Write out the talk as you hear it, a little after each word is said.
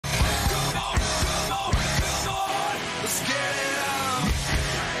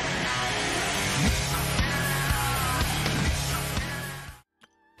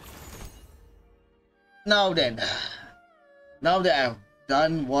Now then, now that I've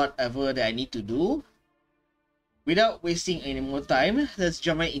done whatever that I need to do, without wasting any more time, let's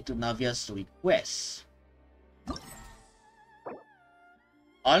jump right into Navia's story quest.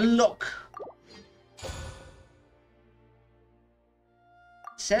 Unlock.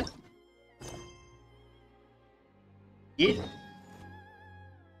 Set. Get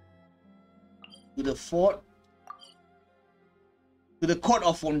to the fort. To the court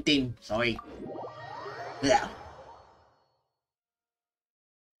of Fontaine. Sorry. Yeah.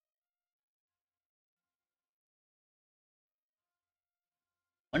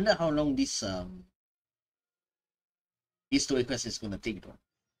 Wonder how long this story quest is gonna take though.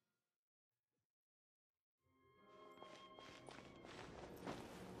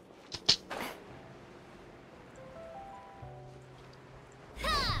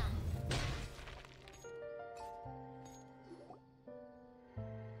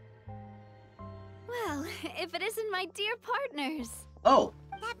 Well, if it isn't my dear partners. Oh,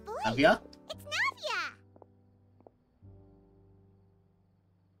 That voice! Navia? It's Navia!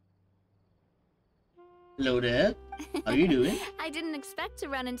 Hello there. How are you doing? I didn't expect to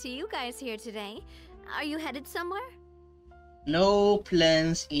run into you guys here today. Are you headed somewhere? No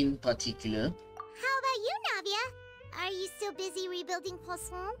plans in particular. How about you, Navia? Are you still busy rebuilding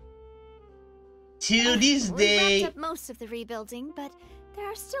Poisson? Till this We day. wrapped up most of the rebuilding, but there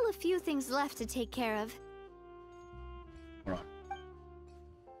are still a few things left to take care of. Hold on.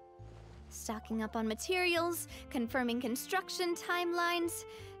 Stocking up on materials, confirming construction timelines,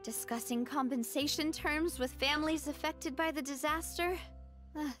 discussing compensation terms with families affected by the disaster.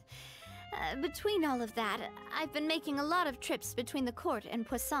 Between all of that, I've been making a lot of trips between the court and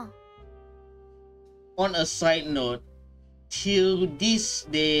Poisson. On a side note, till this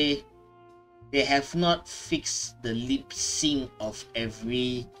day, they have not fixed the lip sync of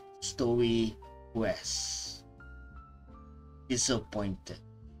every story quest. Disappointed.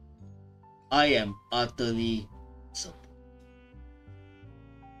 I am utterly disappointed.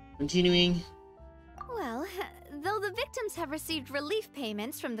 Continuing. Well, though the victims have received relief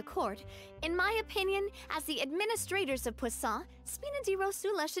payments from the court, in my opinion, as the administrators of Poisson, Spina di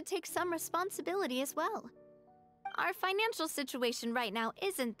Rosula should take some responsibility as well. Our financial situation right now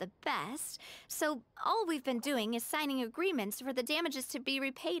isn't the best, so all we've been doing is signing agreements for the damages to be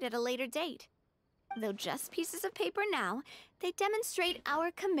repaid at a later date. Though just pieces of paper now, they demonstrate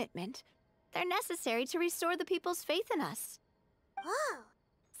our commitment. They're necessary to restore the people's faith in us. Whoa!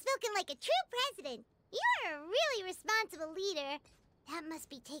 Spoken like a true president. You're a really responsible leader. That must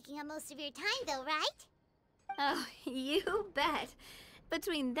be taking up most of your time, though, right? Oh, you bet.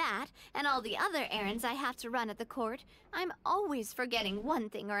 Between that and all the other errands I have to run at the court, I'm always forgetting one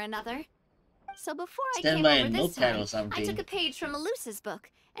thing or another. So before I Stand came by over a this notepad time, or something. I took a page from Melusa's book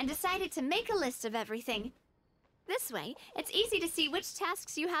and decided to make a list of everything. This way, it's easy to see which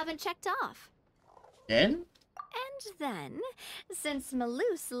tasks you haven't checked off. Then? And then, since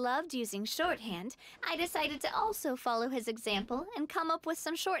Melus loved using shorthand, I decided to also follow his example and come up with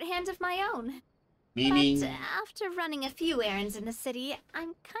some shorthand of my own. Meaning? But after running a few errands in the city,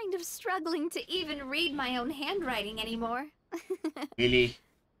 I'm kind of struggling to even read my own handwriting anymore. Really?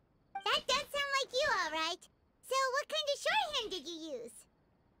 That does sound like you, all right. So what kind of shorthand did you use?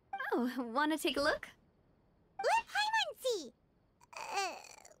 Oh, wanna take a look? Let Paimon see.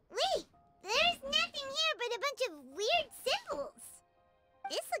 Wait. There's nothing here but a bunch of weird symbols.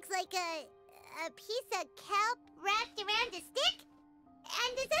 This looks like a piece of kelp wrapped around a stick.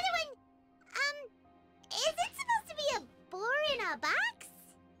 And this other one, is it supposed to be a boar in a box?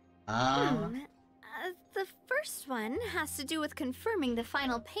 The first one has to do with confirming the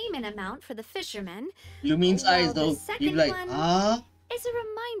final payment amount for the fishermen. Lumine's eyes while though. The You second like, one ah? is a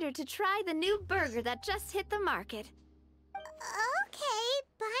reminder to try the new burger that just hit the market. Okay,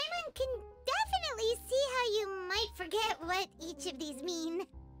 Paimon can definitely see how you might forget what each of these mean.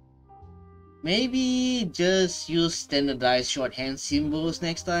 Maybe just use standardized shorthand symbols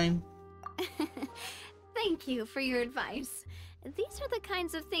next time. Thank you for your advice. These are the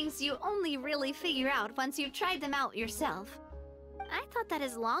kinds of things you only really figure out once you've tried them out yourself. I thought that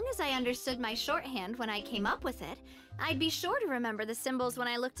as long as I understood my shorthand when I came up with it, I'd be sure to remember the symbols when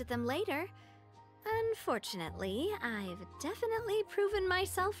I looked at them later. Unfortunately, I've definitely proven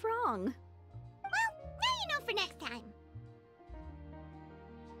myself wrong. Well, now you know for next time.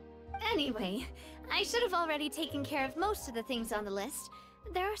 Anyway, I should have already taken care of most of the things on the list.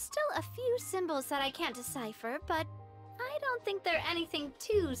 There are still a few symbols that I can't decipher, but I don't think they're anything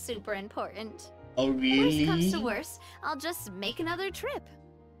too super important. Oh, really? Worst comes to worst, I'll just make another trip.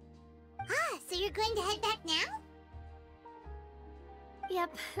 Ah, so you're going to head back now?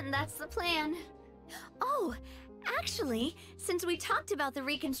 Yep, that's the plan. Oh, actually, since we talked about the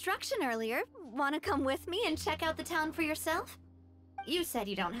reconstruction earlier, want to come with me and check out the town for yourself? You said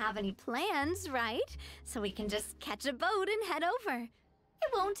you don't have any plans, right? So we can just catch a boat and head over.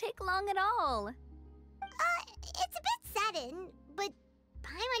 It won't take long at all. It's a bit sudden, but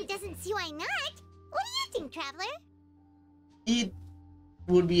Paimon doesn't see why not. What do you think, Traveler? It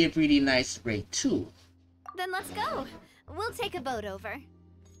would be a pretty nice break too. Then let's go. We'll take a boat over.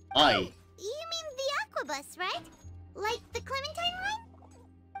 Aye. You mean the Aquabus, right? Like the Clementine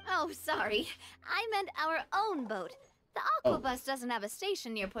one? Oh, sorry. I meant our own boat. The Aquabus doesn't have a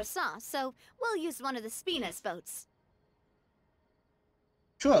station near Poisson, so we'll use one of the Spina's boats.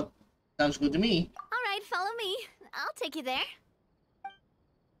 Sure. Sounds good to me. All right, follow me. I'll take you there.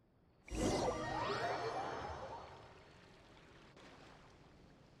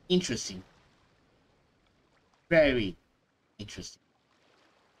 Interesting. Very interesting.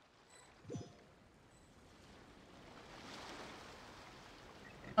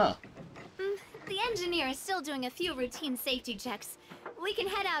 Huh. The engineer is still doing a few routine safety checks. We can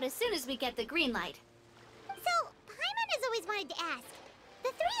head out as soon as we get the green light. So, Paimon has always wanted to ask. The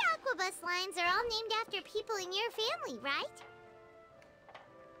 3 Aquabus lines are all named after people in your family, right?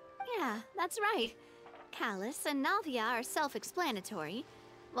 Yeah, that's right. Callus and Navia are self-explanatory,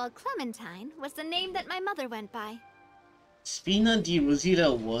 while Clementine was the name that my mother went by. Spina di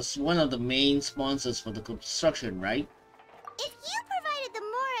Rosita was one of the main sponsors for the construction, right? If you provided the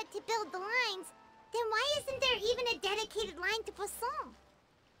Mora to build the lines, then why isn't there even a dedicated line to Poisson?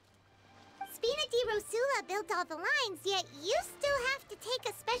 Spina di Rosula built all the lines, yet you still have to take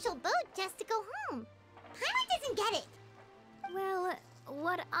a special boat just to go home. Paimon doesn't get it. Well,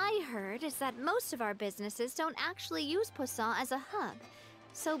 what I heard is that most of our businesses don't actually use Poisson as a hub,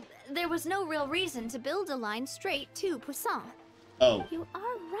 so there was no real reason to build a line straight to Poisson. Oh. You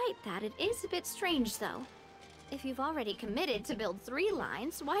are right that it is a bit strange, though. If you've already committed to build 3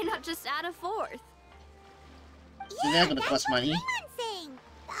 lines, why not just add a 4th? Yeah, They're gonna that's cost what money. Paimon's saying.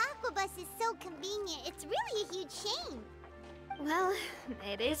 The Aquabus is so convenient, it's really a huge shame. Well,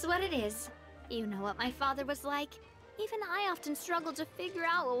 it is what it is. You know what my father was like. Even I often struggled to figure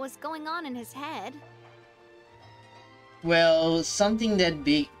out what was going on in his head. Well, something that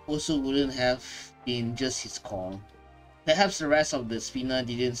big also wouldn't have been just his call. Perhaps the rest of the Spina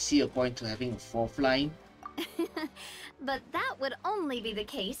didn't see a point to having a 4th line. But that would only be the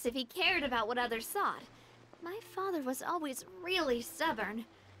case if he cared about what others thought. My father was always really stubborn.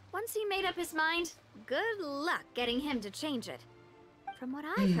 Once he made up his mind, good luck getting him to change it. From what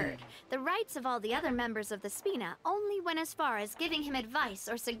I've heard, the rights of all the other members of the Spina only went as far as giving him advice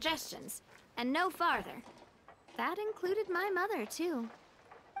or suggestions, and no farther. That included my mother, too.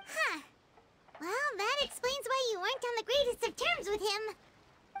 Huh. Well, that explains why you weren't on the greatest of terms with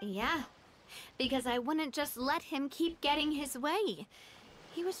him. Yeah, because I wouldn't just let him keep getting his way.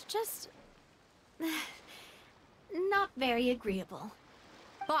 He was just... not very agreeable.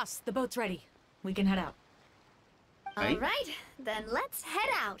 Boss, the boat's ready. We can head out. Right. All right, then let's head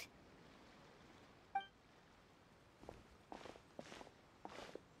out.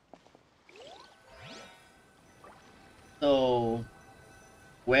 So,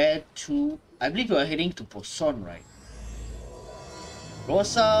 where to? I believe we are heading to Poisson, right?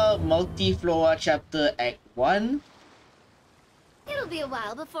 Rosa Multiflora Chapter Act 1. It'll be a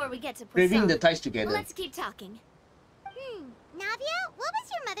while before we get to Bringing Poisson. the ties together. Let's keep talking. Navia, what was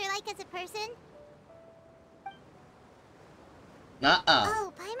your mother like as a person? Nuh-uh.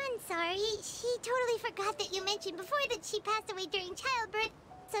 Oh, Paimon, sorry. She totally forgot that you mentioned before that she passed away during childbirth,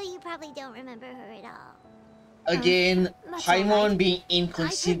 so you probably don't remember her at all. Again, that's Paimon alright. being I've heard many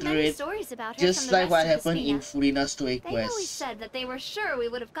inconsiderate, stories about her just from the like what rest of the happened in Spina. Furina's Stoic They always Quest. said that they were sure we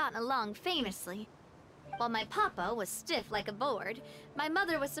would have gotten along famously. While my papa was stiff like a board, my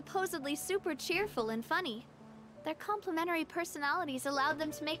mother was supposedly super cheerful and funny. Their complementary personalities allowed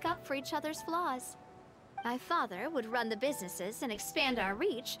them to make up for each other's flaws. My father would run the businesses and expand our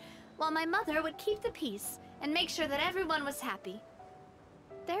reach, while my mother would keep the peace and make sure that everyone was happy.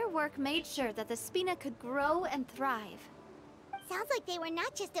 Their work made sure that the Spina could grow and thrive. Sounds like they were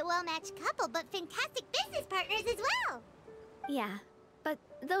not just a well-matched couple, but fantastic business partners as well. Yeah, but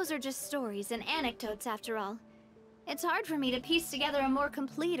those are just stories and anecdotes after all. It's hard for me to piece together a more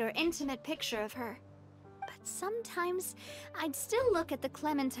complete or intimate picture of her. But sometimes, I'd still look at the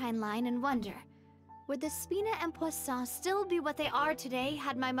Clementine line and wonder, would the Spina and Poisson still be what they are today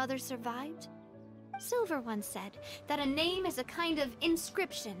had my mother survived? Silver once said that a name is a kind of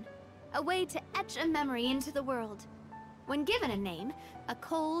inscription, a way to etch a memory into the world. When given a name, a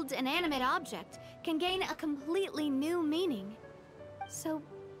cold, inanimate object can gain a completely new meaning. So,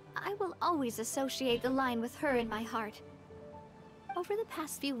 I will always associate the line with her in my heart. Over the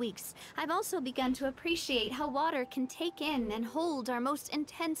past few weeks, I've also begun to appreciate how water can take in and hold our most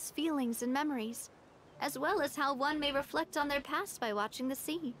intense feelings and memories, as well as how one may reflect on their past by watching the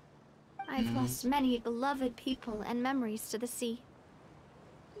sea. I've lost many beloved people and memories to the sea.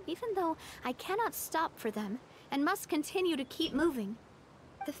 Even though I cannot stop for them and must continue to keep moving,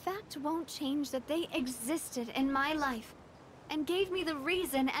 the fact won't change that they existed in my life and gave me the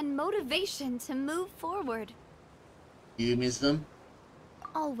reason and motivation to move forward. Do you miss them?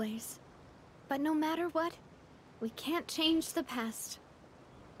 Always. But no matter what, we can't change the past.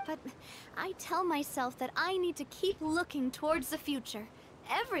 But I tell myself that I need to keep looking towards the future.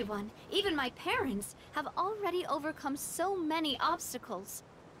 Everyone, even my parents, have already overcome so many obstacles.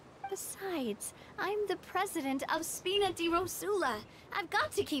 Besides, I'm the president of Spina di Rosula. I've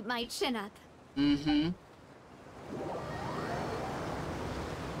got to keep my chin up. And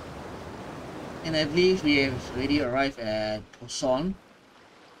I believe we have already arrived at Poisson.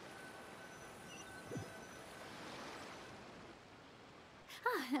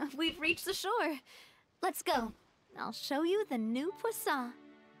 We've reached the shore. Let's go. I'll show you the new Poisson.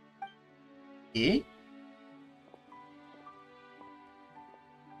 Okay.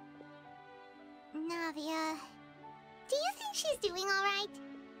 Navia, do you think she's doing alright?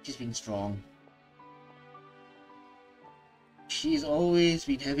 She's been strong. She's always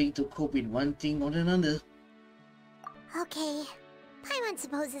been having to cope with one thing or another. Okay, Paimon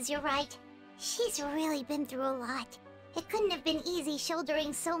supposes you're right. She's really been through a lot. It couldn't have been easy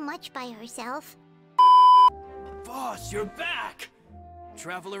shouldering so much by herself. Boss, you're back!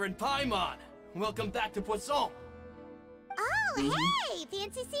 Traveler and Paimon, welcome back to Poisson. Oh, hey!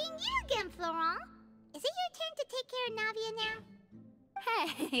 Fancy seeing you again, Florent. Is it your turn to take care of Navia now?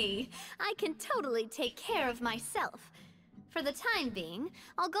 Hey, I can totally take care of myself. For the time being,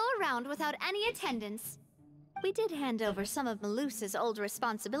 I'll go around without any attendance. We did hand over some of Malus's old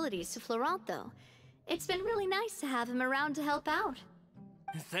responsibilities to Florent, though. It's been really nice to have him around to help out.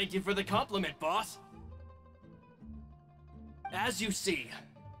 Thank you for the compliment, boss. As you see,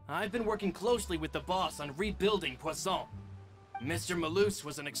 I've been working closely with the boss on rebuilding Poisson. Mr. Malus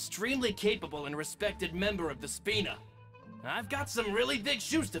was an extremely capable and respected member of the Spina. I've got some really big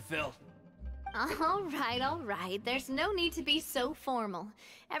shoes to fill. All right. There's no need to be so formal.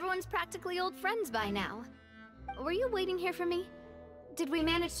 Everyone's practically old friends by now. Were you waiting here for me? Did we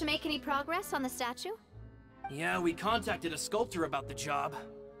manage to make any progress on the statue? Yeah, we contacted a sculptor about the job,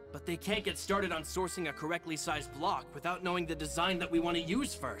 but they can't get started on sourcing a correctly sized block without knowing the design that we want to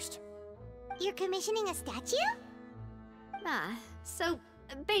use first. You're commissioning a statue? So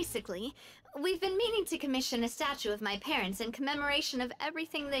basically, we've been meaning to commission a statue of my parents in commemoration of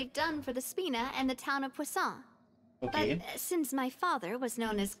everything they've done for the Spina and the town of Poisson. Okay. But since my father was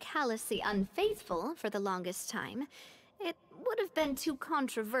known as callously unfaithful for the longest time, it would have been too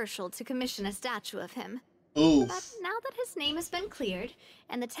controversial to commission a statue of him. Oof. But now that his name has been cleared,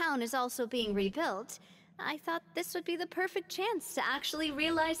 and the town is also being rebuilt, I thought this would be the perfect chance to actually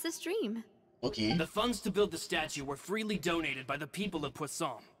realize this dream. Okay. The funds to build the statue were freely donated by the people of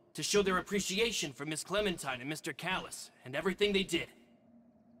Poisson to show their appreciation for Miss Clementine and Mr. Callis and everything they did.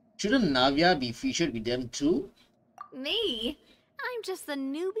 Shouldn't Navia be featured with them too? Me? I'm just the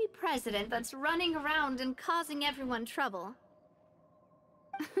newbie president that's running around and causing everyone trouble.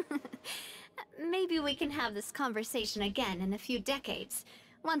 Maybe we can have this conversation again in a few decades,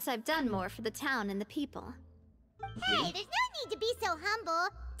 once I've done more for the town and the people. Hey, there's no need to be so humble.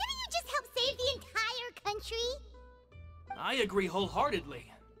 Didn't you just help save the entire country? I agree wholeheartedly.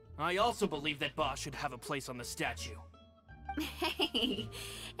 I also believe that Boss should have a place on the statue. Hey,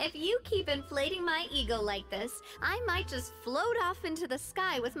 if you keep inflating my ego like this, I might just float off into the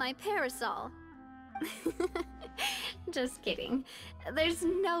sky with my parasol. Just kidding. There's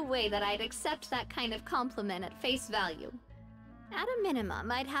no way that I'd accept that kind of compliment at face value. At a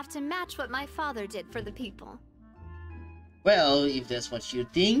minimum, I'd have to match what my father did for the people. Well, if that's what you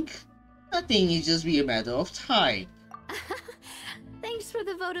think, I think it'll just be a matter of time. Thanks for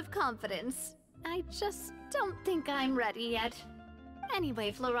the vote of confidence. I just don't think I'm ready yet.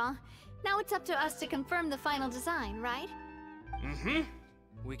 Anyway, Florent, now it's up to us to confirm the final design, right? Mm-hmm.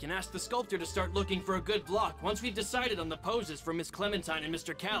 We can ask the sculptor to start looking for a good block once we've decided on the poses for Miss Clementine and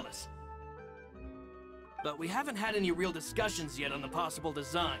Mr. Callis. But we haven't had any real discussions yet on the possible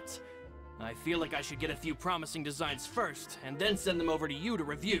designs. I feel like I should get a few promising designs first, and then send them over to you to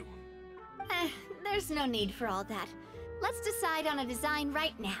review. There's no need for all that. Let's decide on a design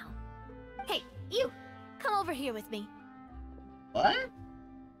right now. Hey, you! Come over here with me. What?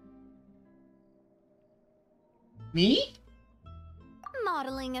 Me?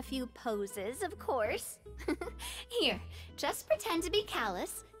 Modeling a few poses, of course. Here, just pretend to be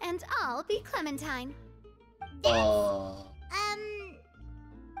Callus, and I'll be Clementine.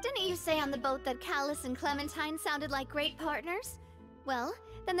 Didn't you say on the boat that Callus and Clementine sounded like great partners? Well,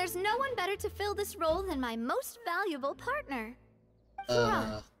 then there's no one better to fill this role than my most valuable partner.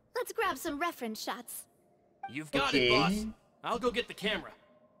 Flora, let's grab some reference shots. You've got it, boss. I'll go get the camera.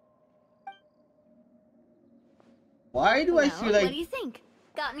 Why do I feel like... What do you think?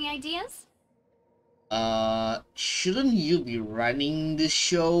 Got any ideas? Shouldn't you be running the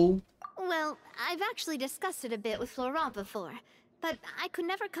show? Well, I've actually discussed it a bit with Florent before, but I could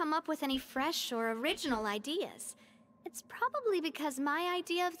never come up with any fresh or original ideas. It's probably because my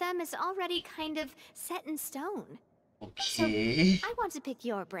idea of them is already kind of set in stone. Okay. So, I want to pick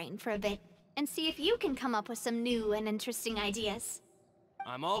your brain for a bit, and see if you can come up with some new and interesting ideas.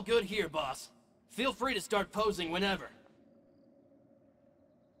 I'm all good here, boss. Feel free to start posing whenever.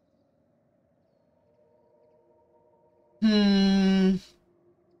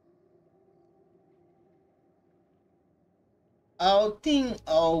 I think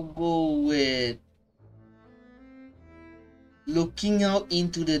I'll go with looking out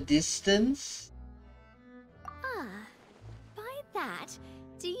into the distance. Ah, by that,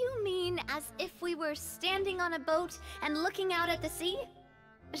 do you mean as if we were standing on a boat and looking out at the sea?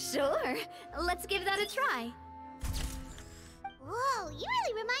 Sure, let's give that a try. Whoa, you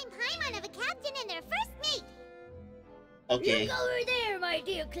really remind Paimon of a captain and their first mate. Okay. Look over there, my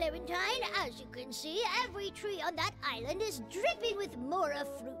dear Clementine. As you can see, every tree on that island is dripping with mora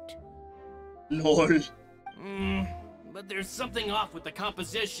fruit. Lol. But there's something off with the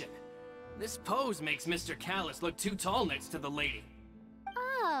composition. This pose makes Mr. Callus look too tall next to the lady.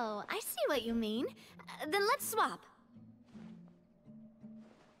 Oh, I see what you mean. Then let's swap.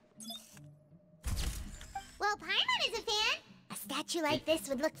 Well, Paimon is a fan. A statue like this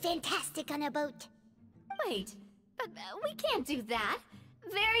would look fantastic on a boat. Wait, but we can't do that.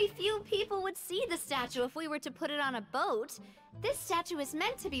 Very few people would see the statue if we were to put it on a boat. This statue is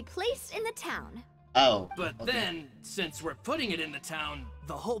meant to be placed in the town. Oh. But then, since we're putting it in the town,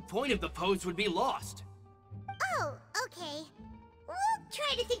 the whole point of the pose would be lost. Oh, okay. We'll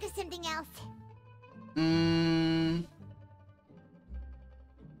try to think of something else.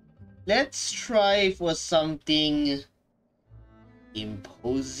 Let's try for something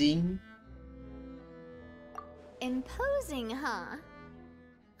imposing. Imposing, huh?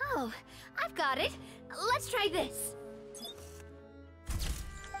 Oh, I've got it. Let's try this.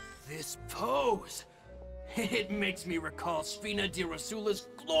 This pose! It makes me recall Sfina di Rosula's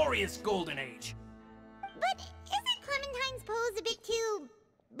glorious golden age. But isn't Clementine's pose a bit too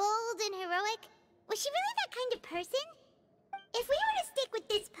bold and heroic? Was she really that kind of person? If we were to stick with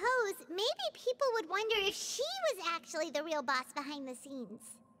this pose, maybe people would wonder if she was actually the real boss behind the scenes.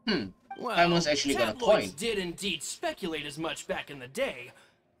 Well, Paimon's actually got a tabloids point. did indeed speculate as much back in the day,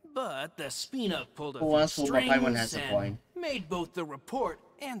 but the Sfina pulled a Who few wants to, but Paimon strings has a and point. made both the report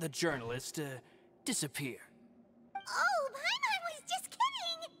and the journalist disappear. Oh, Paimon was just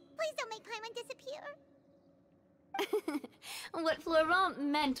kidding! Please don't make Paimon disappear. What Florent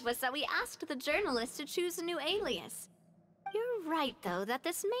meant was that we asked the journalist to choose a new alias. You're right, though, that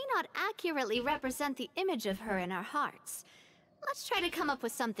this may not accurately represent the image of her in our hearts. Let's try to come up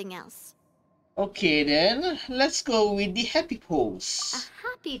with something else. Okay then, let's go with the happy pose. A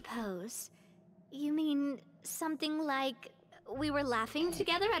happy pose? You mean something like we were laughing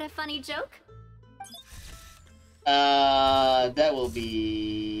together at a funny joke? That will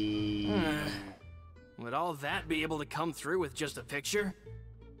be... Would all that be able to come through with just a picture?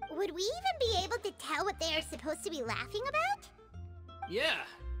 Would we even be able to tell what they are supposed to be laughing about? Yeah,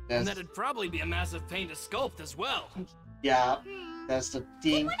 and that'd probably be a massive pain to sculpt as well. Yeah, that's the Can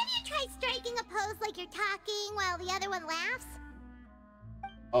thing. one of you try striking a pose like you're talking while the other one laughs?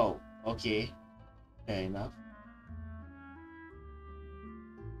 Oh, okay. Fair enough.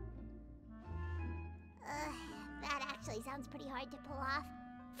 That actually sounds pretty hard to pull off.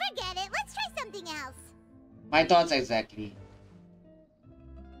 Forget it, let's try something else. My thoughts exactly.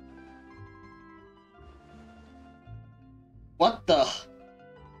 What the?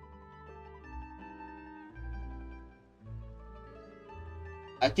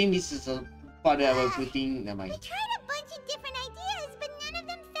 I think this is a part that I was putting. Never We mind. tried a bunch of different ideas, but none of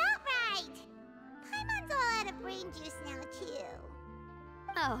them felt right. Paimon's all out of brain juice now, too.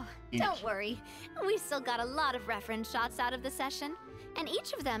 Oh, don't worry. We still got a lot of reference shots out of the session, and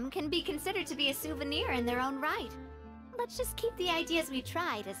each of them can be considered to be a souvenir in their own right. Let's just keep the ideas we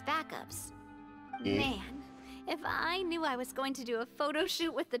tried as backups. Okay. Man, If I knew I was going to do a photo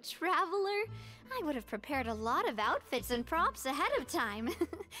shoot with the Traveler, I would have prepared a lot of outfits and props ahead of time.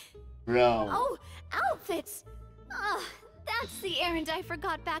 Bro. Oh, outfits! Ugh, that's the errand I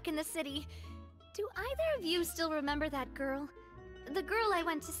forgot back in the city. Do either of you still remember that girl? The girl I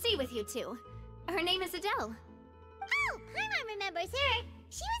went to see with you two. Her name is Adele. Oh, Paimon remembers her.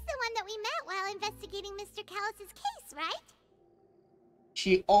 She was the one that we met while investigating Mr. Callus's case, right?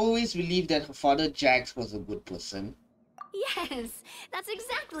 She always believed that her father Jax was a good person. Yes, that's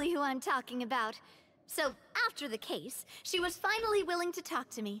exactly who I'm talking about. So, after the case, she was finally willing to talk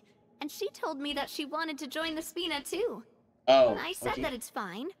to me. And she told me that she wanted to join the Spina too. Oh, I said that it's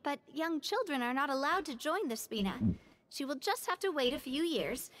fine, but young children are not allowed to join the Spina. She will just have to wait a few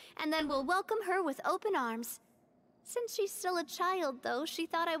years, and then we'll welcome her with open arms. Since she's still a child, though, she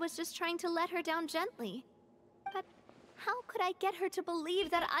thought I was just trying to let her down gently. But how could I get her to believe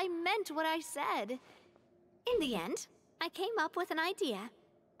that I meant what I said? In the end, I came up with an idea.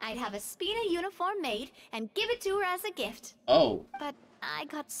 I'd have a Spina uniform made and give it to her as a gift. Oh. But I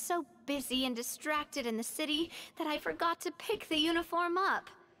got so busy and distracted in the city that I forgot to pick the uniform up.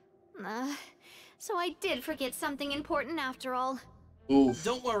 So I did forget something important after all. Oof.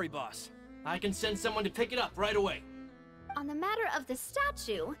 Don't worry, boss. I can send someone to pick it up right away. On the matter of the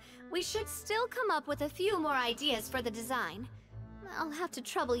statue, we should still come up with a few more ideas for the design. I'll have to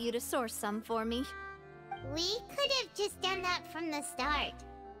trouble you to source some for me. We could have just done that from the start.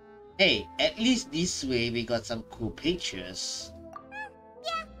 Hey, at least this way we got some cool pictures.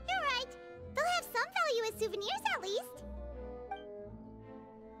 Yeah, you're right. They'll have some value as souvenirs at least.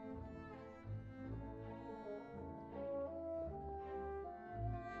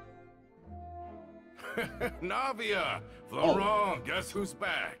 Navia! Florent, guess who's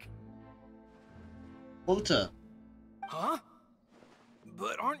back? Walter. Huh?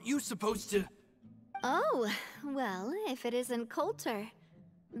 But aren't you supposed to... Oh, well, if it isn't Coulter.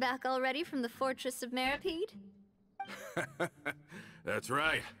 Back already from the Fortress of Meripede? That's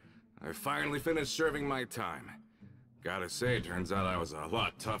right. I finally finished serving my time. Gotta say, turns out I was a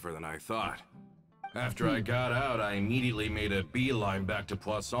lot tougher than I thought. After I got out, I immediately made a beeline back to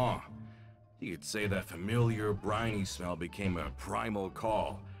Poisson. You could say that familiar, briny smell became a primal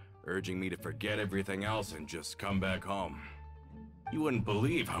call, urging me to forget everything else and just come back home. You wouldn't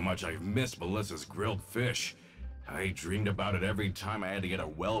believe how much I've missed Melissa's grilled fish. I dreamed about it every time I had to get a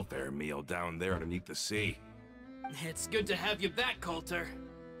welfare meal down there underneath the sea. It's good to have you back, Coulter.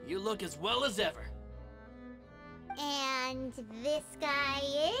 You look as well as ever. And this guy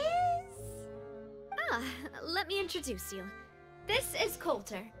is? Ah, let me introduce you. This is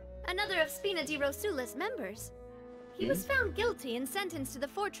Coulter, another of Spina di Rosula's members. He was found guilty and sentenced to the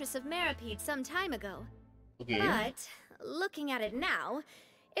Fortress of Meripede some time ago. Okay. But, looking at it now,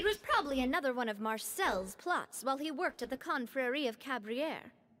 it was probably another one of Marcel's plots while he worked at the Confrérie of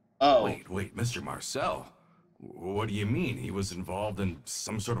Cabrières. Oh. Wait, Mr. Marcel? What do you mean? He was involved in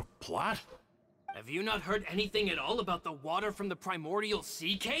some sort of plot? Have you not heard anything at all about the water from the primordial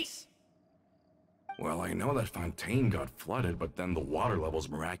sea case? Well, I know that Fontaine got flooded, but then the water levels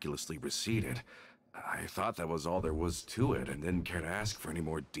miraculously receded. I thought that was all there was to it and didn't care to ask for any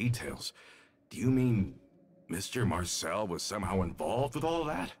more details. Do you mean Mr. Marcel was somehow involved with all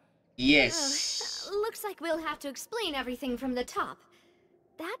that? Yes. Looks like we'll have to explain everything from the top.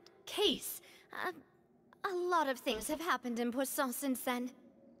 That case, a lot of things have happened in Poisson since then.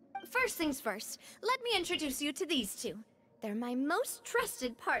 First things first, let me introduce you to these two. They're my most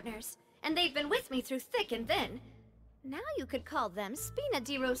trusted partners, and they've been with me through thick and thin. Now you could call them Spina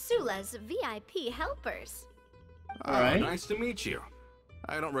di Rosula's VIP helpers. Alright. Nice to meet you.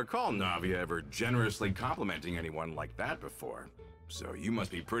 I don't recall Navia ever generously complimenting anyone like that before. So you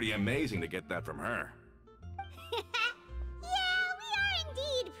must be pretty amazing to get that from her. Yeah, we are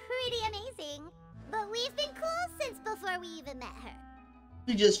indeed pretty amazing. But we've been cool since before we even met her.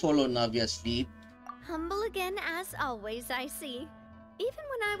 We just follow Navia's lead. Humble again as always, I see. Even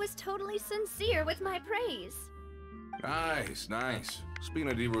when I was totally sincere with my praise. Nice.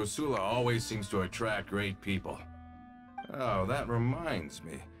 Spina di Rosula always seems to attract great people. Oh, that reminds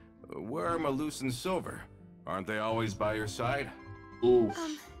me. Where are Malus and Silver? Aren't they always by your side? Oof.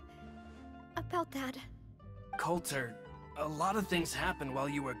 About that. Coulter, a lot of things happened while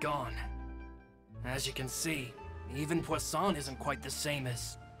you were gone. As you can see, even Poisson isn't quite the same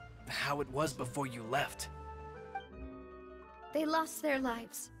as how it was before you left. They lost their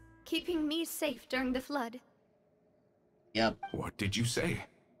lives, keeping me safe during the flood. Yep. What did you say?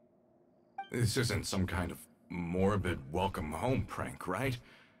 This isn't some kind of morbid welcome home prank, right?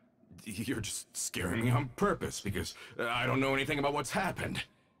 You're just scaring me on purpose because I don't know anything about what's happened.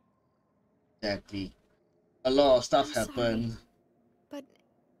 Exactly. A lot of stuff I'm happened. sorry, but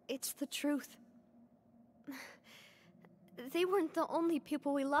it's the truth. They weren't the only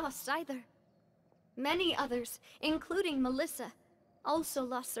people we lost either. Many others, including Melissa, also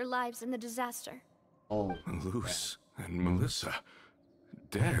lost their lives in the disaster. Oh, Luce and Melissa,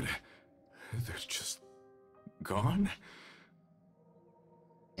 dead. They're just gone?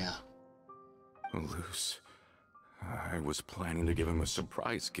 yeah. Luce, I was planning to give him a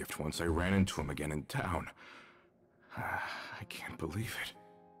surprise gift once I ran into him again in town. I can't believe it.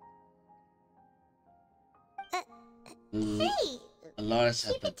 Hey, A lot has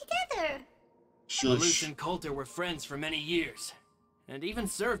keep happened. it together. Luce Shush. and Coulter were friends for many years, and even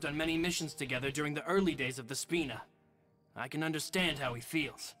served on many missions together during the early days of the Spina. I can understand how he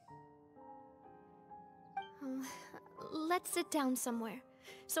feels. Oh, let's sit down somewhere,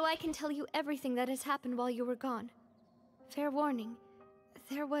 so I can tell you everything that has happened while you were gone. Fair warning,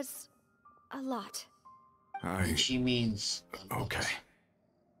 there was a lot. And she means a lot. Okay.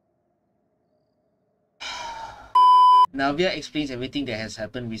 Navia explains everything that has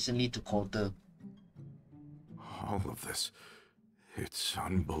happened recently to Coulter. All of this, it's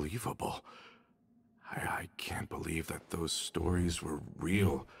unbelievable. I can't believe that those stories were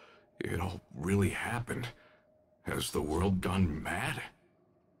real. It all really happened. Has the world gone mad?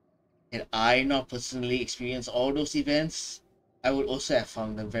 Had I not personally experienced all those events, I would also have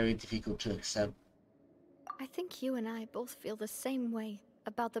found them very difficult to accept. I think you and I both feel the same way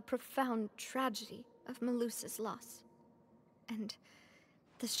about the profound tragedy of Melusa's loss. And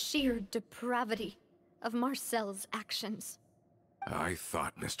the sheer depravity of Marcel's actions. I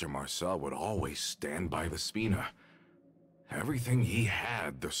thought Mr. Marcel would always stand by the Spina. Everything he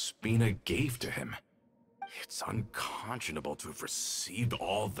had, the Spina gave to him. It's unconscionable to have received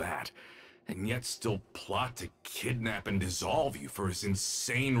all that, and yet still plot to kidnap and dissolve you for his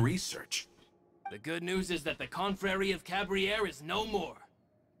insane research. The good news is that the Confrérie of Cabriere is no more.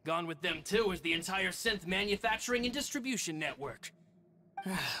 Gone with them too is the entire synth manufacturing and distribution network.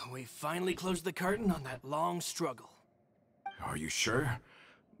 We finally closed the curtain on that long struggle. Are you sure?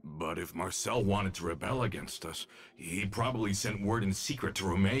 But if Marcel wanted to rebel against us, he probably sent word in secret to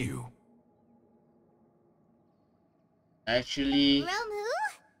Romeu. Actually, Romu?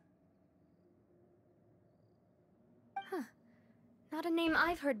 Huh. Not a name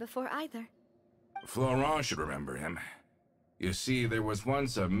I've heard before either. Florent should remember him. You see, there was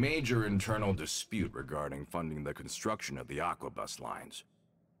once a major internal dispute regarding funding the construction of the Aquabus lines.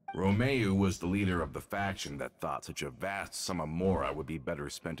 Romeu was the leader of the faction that thought such a vast sum of mora would be better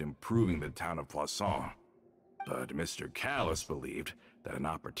spent improving the town of Poisson. But Mr. Callis believed that an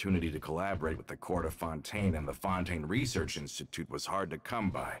opportunity to collaborate with the Court of Fontaine and the Fontaine Research Institute was hard to come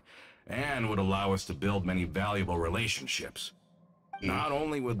by, and would allow us to build many valuable relationships. Not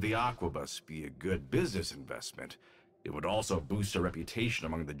only would the Aquabus be a good business investment, it would also boost our reputation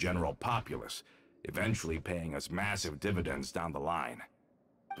among the general populace, eventually paying us massive dividends down the line.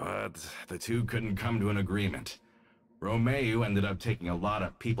 But the two couldn't come to an agreement. Romeu ended up taking a lot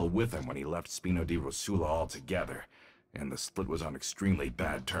of people with him when he left Spino di Rosula altogether, and the split was on extremely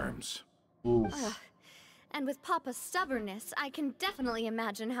bad terms. oof. Ugh. And with Papa's stubbornness, I can definitely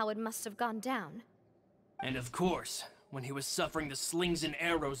imagine how it must have gone down. And of course, when he was suffering the slings and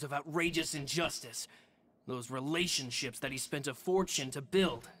arrows of outrageous injustice, those relationships that he spent a fortune to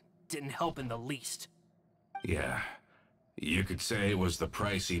build didn't help in the least. Yeah, you could say it was the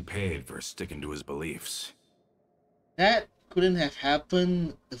price he paid for sticking to his beliefs. That couldn't have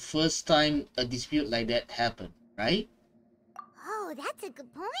happened the first time a dispute like that happened, right? Oh, that's a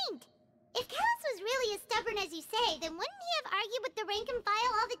good point. If Callus was really as stubborn as you say, then wouldn't he have argued with the rank and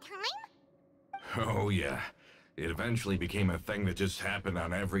file all the time? Oh yeah, it eventually became a thing that just happened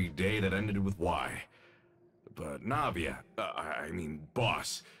on every day that ended with Y. But Navia,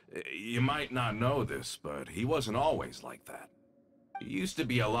 boss, you might not know this, but he wasn't always like that. He used to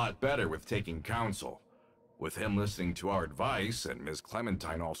be a lot better with taking counsel. With him listening to our advice, and Ms.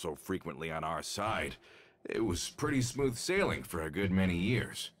 Clementine also frequently on our side, it was pretty smooth sailing for a good many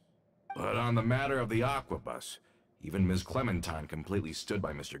years. But on the matter of the Aquabus, even Ms. Clementine completely stood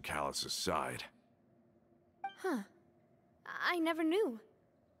by Mr. Callus's side. Huh. I never knew.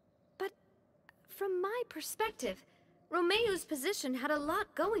 But from my perspective, Romeu's position had a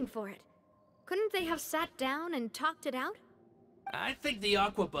lot going for it. Couldn't they have sat down and talked it out? I think the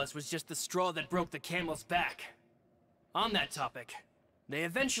Aquabus was just the straw that broke the camel's back. On that topic, they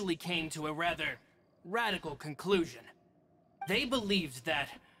eventually came to a rather radical conclusion. They believed that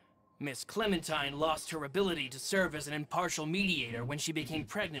Miss Clementine lost her ability to serve as an impartial mediator when she became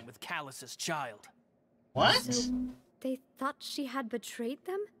pregnant with Callus's child. What? So they thought she had betrayed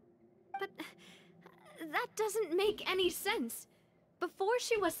them? But That doesn't make any sense. Before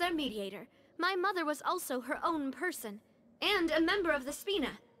she was their mediator, my mother was also her own person, and a member of the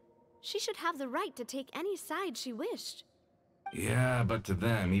Spina. She should have the right to take any side she wished. Yeah, but to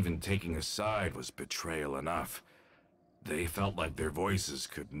them, even taking a side was betrayal enough. They felt like their voices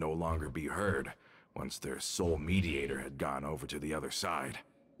could no longer be heard once their sole mediator had gone over to the other side.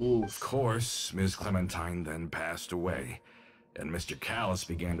 Oof. Of course, Ms. Clementine then passed away, and Mr. Callis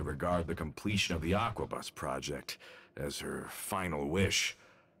began to regard the completion of the Aquabus project as her final wish.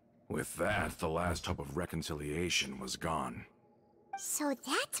 With that, the last hope of reconciliation was gone. So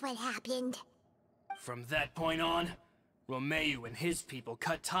that's what happened. From that point on, Romeo and his people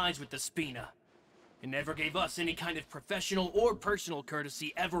cut ties with the Spina, and never gave us any kind of professional or personal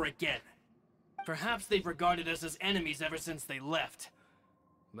courtesy ever again. Perhaps they've regarded us as enemies ever since they left.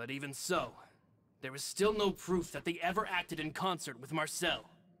 But even so, there is still no proof that they ever acted in concert with Marcel.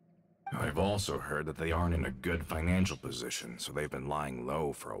 I've also heard that they aren't in a good financial position, so they've been lying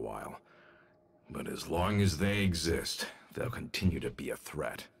low for a while. But as long as they exist, they'll continue to be a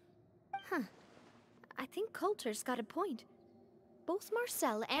threat. I think Coulter's got a point. Both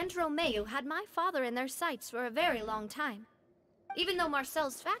Marcel and Romeo had my father in their sights for a very long time. Even though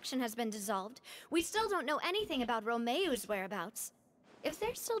Marcel's faction has been dissolved, we still don't know anything about Romeo's whereabouts. If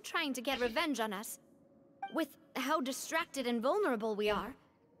they're still trying to get revenge on us, with how distracted and vulnerable we are,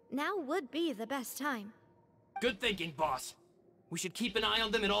 now would be the best time. Good thinking, boss. We should keep an eye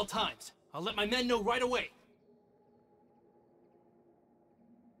on them at all times. I'll let my men know right away.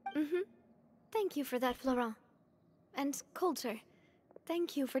 Thank you for that, Florent. And Coulter,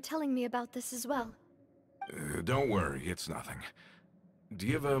 thank you for telling me about this as well. Don't worry, it's nothing. Do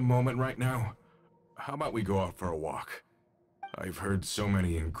you have a moment right now? How about we go out for a walk? I've heard so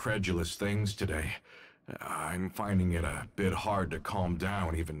many incredulous things today. I'm finding it a bit hard to calm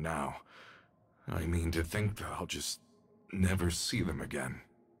down even now. I mean, to think that I'll just never see them again.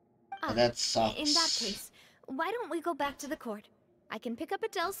 That sucks. In that case, why don't we go back to the court? I can pick up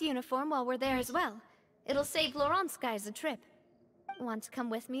Adele's uniform while we're there as well. It'll save Laurent's guys a trip. Want to come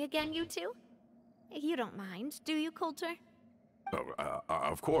with me again, you two? You don't mind, do you, Coulter?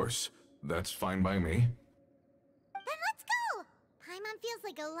 Of course. That's fine by me. Then let's go! Paimon feels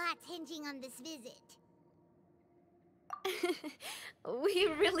like a lot's hinging on this visit. We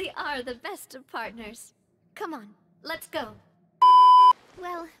really are the best of partners. Come on, let's go.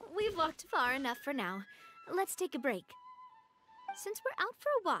 Well, we've walked far enough for now. Let's take a break. Since we're out for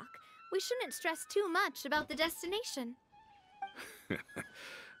a walk, we shouldn't stress too much about the destination.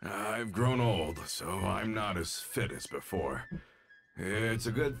 I've grown old, so I'm not as fit as before. It's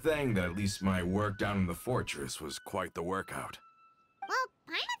a good thing that at least my work down in the fortress was quite the workout. Well,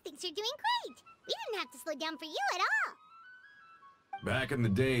 Paimon thinks you're doing great. We didn't have to slow down for you at all. Back in the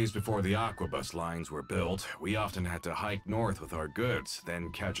days before the Aquabus lines were built, we often had to hike north with our goods,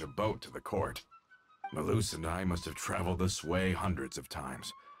 then catch a boat to the court. Malus and I must have traveled this way hundreds of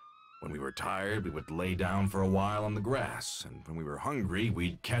times. When we were tired, we would lay down for a while on the grass, and when we were hungry,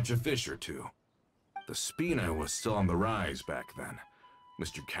 we'd catch a fish or two. The Spina was still on the rise back then.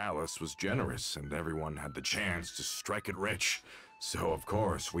 Mr. Callis was generous, and everyone had the chance to strike it rich. So, of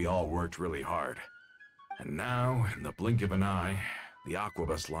course, we all worked really hard. And now, in the blink of an eye, the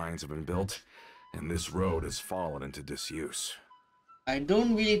Aquabus lines have been built, and this road has fallen into disuse. I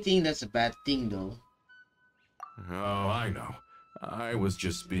don't really think that's a bad thing, though. Oh, I know. I was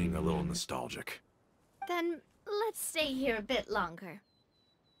just being a little nostalgic. Then let's stay here a bit longer.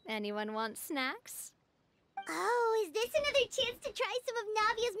 Anyone want snacks? Oh, is this another chance to try some of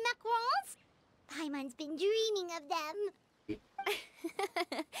Navia's macarons? Paimon's been dreaming of them.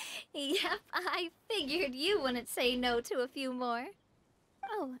 Yep, I figured you wouldn't say no to a few more.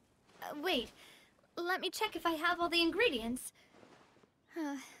 Oh, wait. Let me check if I have all the ingredients.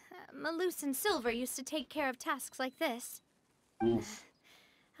 Malus and Silver used to take care of tasks like this. Oof.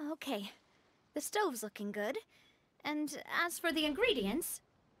 Okay, the stove's looking good. And as for the ingredients,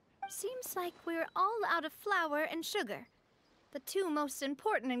 seems like we're all out of flour and sugar. The two most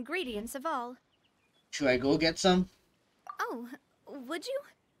important ingredients of all. Should I go get some? Oh, would you?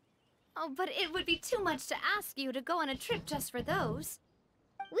 Oh, but it would be too much to ask you to go on a trip just for those.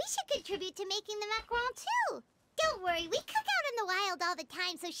 We should contribute to making the macaron too. Don't worry, we cook out in the wild all the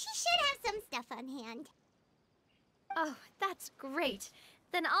time, so she should have some stuff on hand. Oh, that's great.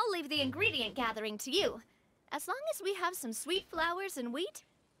 Then I'll leave the ingredient gathering to you. As long as we have some sweet flours and wheat,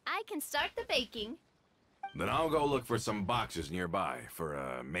 I can start the baking. Then I'll go look for some boxes nearby for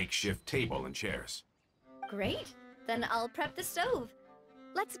a makeshift table and chairs. Great. Then I'll prep the stove.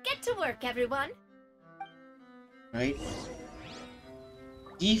 Let's get to work, everyone. Right?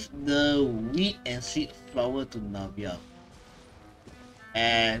 Give the wheat and sweet flour to Navia.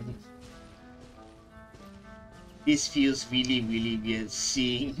 And this feels really, really weird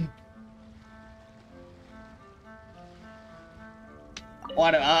seeing.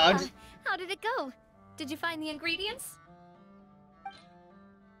 What? How did it go? Did you find the ingredients?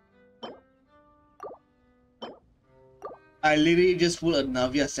 I literally just put a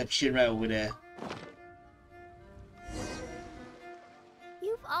Navia section right over there.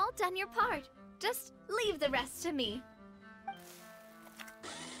 You've all done your part. Just leave the rest to me.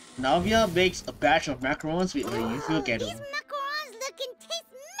 Navia bakes a batch of macarons with a usual These kettle. macarons look and taste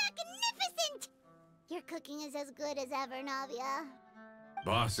magnificent! Your cooking is as good as ever, Navia.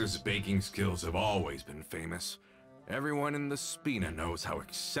 Boss's baking skills have always been famous. Everyone in the Spina knows how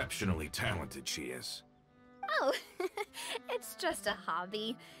exceptionally talented she is. Oh, it's just a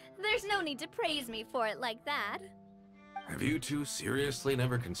hobby. There's no need to praise me for it like that. Have you two seriously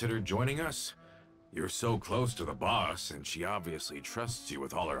never considered joining us? You're so close to the boss, and she obviously trusts you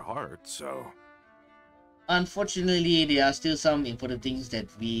with all her heart, so... Unfortunately, there are still some important things that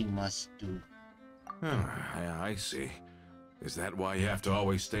we must do. I see. Is that why you have to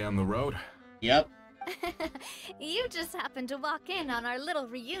always stay on the road? Yep. You just happened to walk in on our little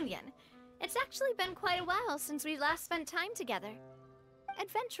reunion. It's actually been quite a while since we last spent time together.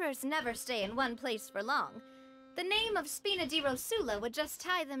 Adventurers never stay in one place for long. The name of Spina di Rosula would just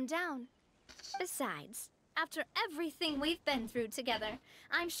tie them down. Besides, after everything we've been through together,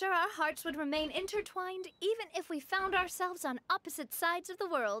 I'm sure our hearts would remain intertwined even if we found ourselves on opposite sides of the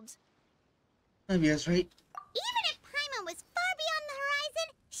world. Navia's right. Even if Paimon was far beyond the horizon,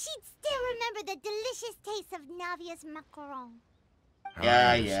 she'd still remember the delicious taste of Navia's macaron.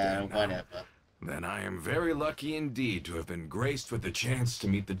 Yeah, understand now. whatever. Then I am very lucky indeed to have been graced with the chance to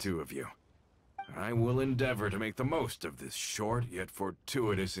meet the two of you. I will endeavor to make the most of this short yet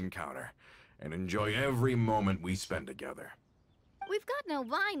fortuitous encounter, and enjoy every moment we spend together. We've got no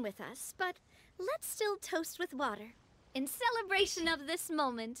wine with us, but let's still toast with water, in celebration of this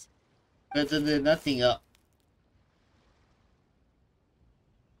moment. Better than nothing up.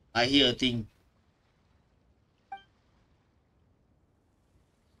 I hear a thing.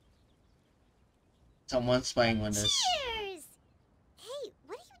 Someone's spying on us. Cheers! Hey,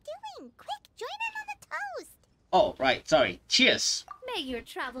 what are you doing? Quick, join in on the toast! Oh, right, sorry. Cheers! May your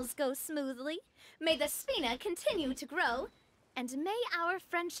travels go smoothly, may the Spina continue to grow, and may our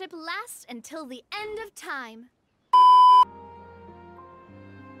friendship last until the end of time.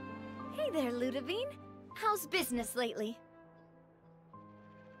 Hey there, Ludovine. How's business lately?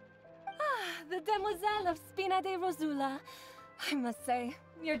 The Demoiselle of Spina de Rosula. I must say,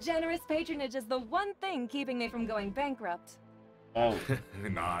 your generous patronage is the one thing keeping me from going bankrupt. Oh.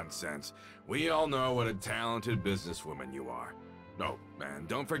 Nonsense. We all know what a talented businesswoman you are. No, and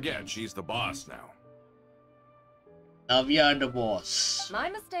don't forget, she's the boss now. Navia the boss. My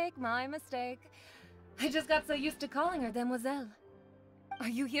mistake, my mistake. I just got so used to calling her Demoiselle. Are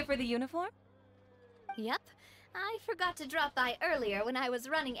you here for the uniform? Yep. I forgot to drop by earlier when I was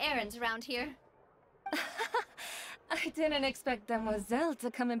running errands around here. I didn't expect Demoiselle to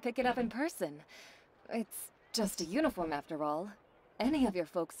come and pick it up in person. It's just a uniform after all. Any of your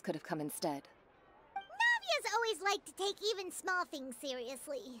folks could have come instead. Navia's always liked to take even small things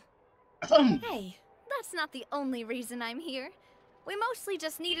seriously. Hey, that's not the only reason I'm here. We mostly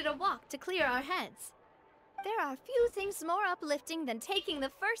just needed a walk to clear our heads. There are few things more uplifting than taking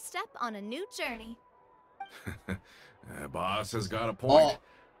the first step on a new journey. Boss has got a point. Oh,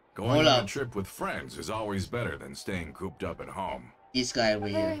 Going hold on a up. trip with friends is always better than staying cooped up at home. This guy over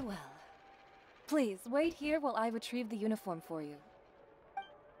Very here. well. Please, wait here while I retrieve the uniform for you.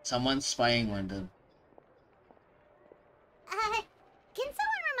 Someone's spying on them. Can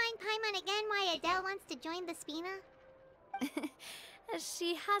someone remind Paimon again why Adele wants to join the Spina?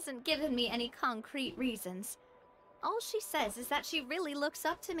 She hasn't given me any concrete reasons. All she says is that she really looks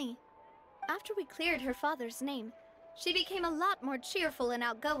up to me. After we cleared her father's name, she became a lot more cheerful and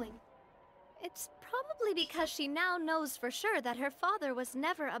outgoing. It's probably because she now knows for sure that her father was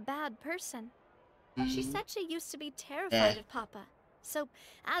never a bad person. She said she used to be terrified of Papa, so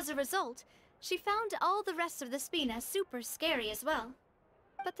as a result, she found all the rest of the Spina super scary as well.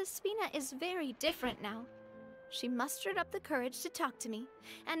 But the Spina is very different now. She mustered up the courage to talk to me,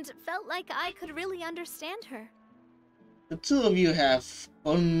 and felt like I could really understand her. The two of you have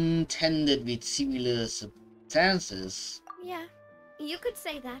contended with similar circumstances. Yeah, you could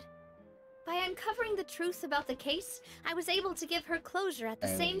say that. By uncovering the truth about the case, I was able to give her closure at the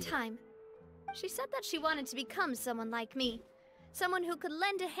same time. She said that she wanted to become someone like me. Someone who could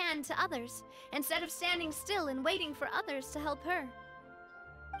lend a hand to others, instead of standing still and waiting for others to help her.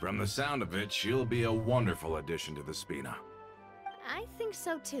 From the sound of it, she'll be a wonderful addition to the Spina. I think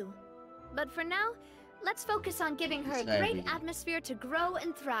so too. But for now, let's focus on giving her a It's great Navia. atmosphere to grow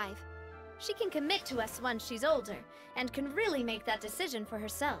and thrive. She can commit to us once she's older, and can really make that decision for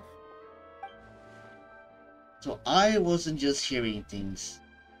herself. So I wasn't just hearing things.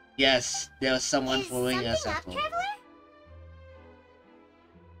 Yes, there was someone Is following something us up, at all. Traveler?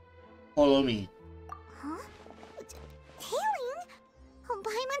 Follow me. Huh? Tailing? Oh,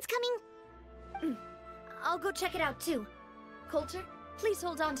 Paimon's coming. I'll go check it out too. Coulter, please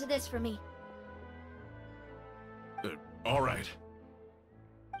hold on to this for me. All right.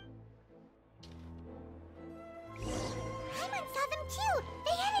 Paimon saw them too.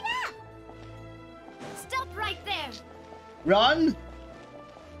 They headed up. Stop right there! Run!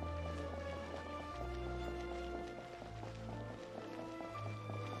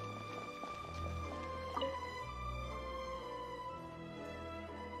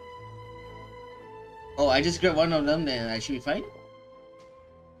 Oh, I just grabbed one of them, then I should be fine?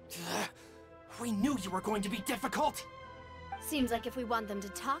 We knew you were going to be difficult! Seems like if we want them to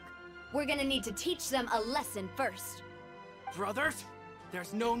talk, we're gonna need to teach them a lesson first. Brothers,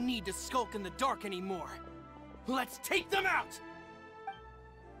 there's no need to skulk in the dark anymore. Let's take them out!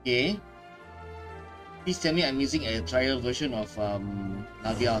 Okay. Please tell me I'm using a trial version of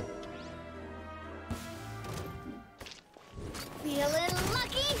Navia. Feeling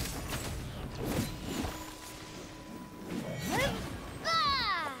lucky?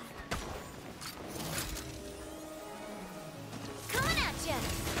 Ah! Coming at ya!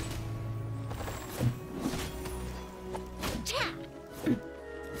 Cha!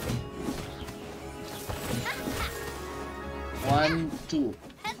 1, 2.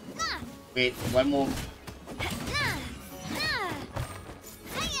 Wait, one more.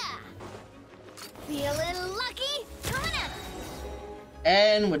 Feeling lucky? Coming at!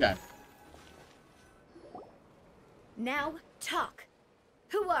 And we're done. Now, talk.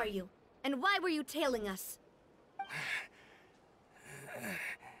 Who are you? And why were you tailing us?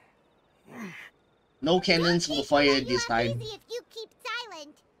 No cannons will fire this time. Easy if you keep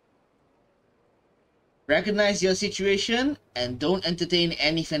silent. Recognize your situation and don't entertain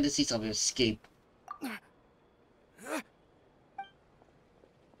any fantasies of escape.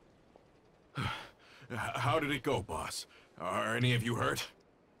 How did it go, boss? Are any of you hurt?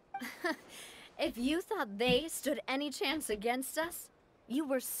 If you thought they stood any chance against us, you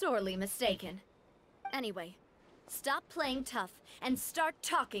were sorely mistaken. Anyway, stop playing tough and start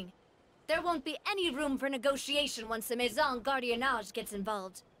talking. There won't be any room for negotiation once the Maison Gardiennage gets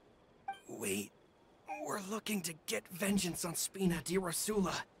involved. We're looking to get vengeance on Spina di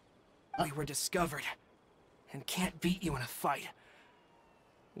Rosula. We were discovered, and can't beat you in a fight.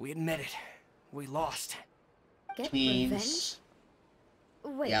 We admit it. We lost. Get Means...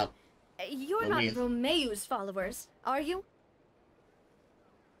 revenge? Wait, Yep. you're not Romeo. Romeu's followers, are you?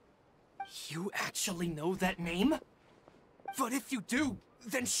 You actually know that name? But if you do,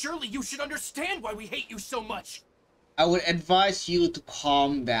 then surely you should understand why we hate you so much! I would advise you to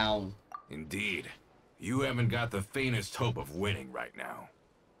calm down. Indeed. You haven't got the faintest hope of winning right now.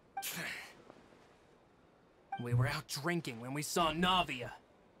 We were out drinking when we saw Navia.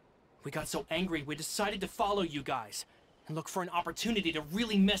 We got so angry we decided to follow you guys and look for an opportunity to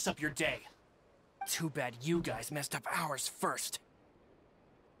really mess up your day. Too bad you guys messed up ours first.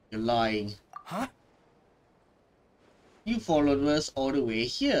 You're lying. Huh? You followed us all the way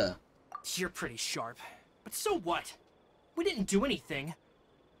here. You're pretty sharp. But so what? We didn't do anything.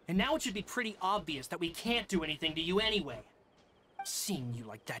 And now it should be pretty obvious that we can't do anything to you anyway. Seeing you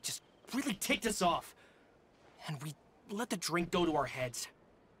like that just really ticked us off. And we let the drink go to our heads.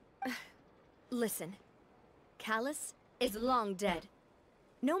 Listen, Callus is long dead.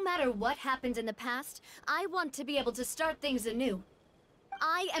 No matter what happened in the past, I want to be able to start things anew.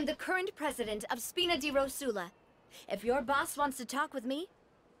 I am the current president of Spina di Rosula. If your boss wants to talk with me,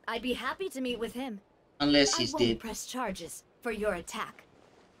 I'd be happy to meet with him. Unless I he's won't dead. press charges for your attack.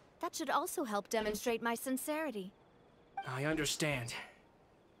 That should also help demonstrate my sincerity. I understand.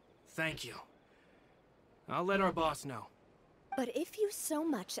 Thank you. I'll let our boss know. But if you so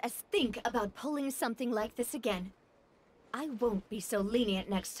much as think about pulling something like this again, I won't be so lenient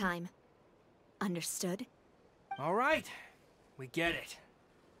next time. Understood? All right. We get it.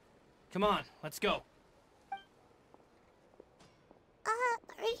 Come on, let's go.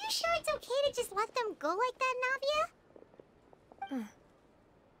 Are you sure it's okay to just let them go like that, Navia?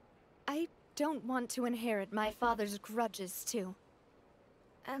 I don't want to inherit my father's grudges, too.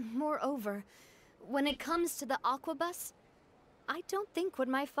 Moreover, when it comes to the Aquabus, I don't think what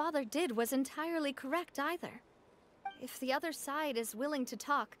my father did was entirely correct either. If the other side is willing to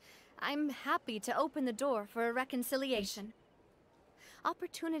talk, I'm happy to open the door for a reconciliation.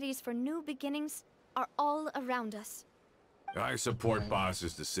 Opportunities for new beginnings are all around us. I support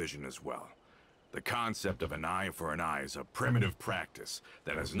Boss's decision as well. The concept of an eye for an eye is a primitive practice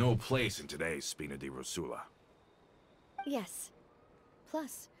that has no place in today's Spina di Rosula. Yes.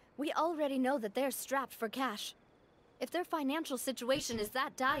 Plus, we already know that they're strapped for cash. If their financial situation is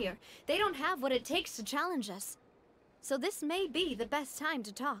that dire, they don't have what it takes to challenge us. So this may be the best time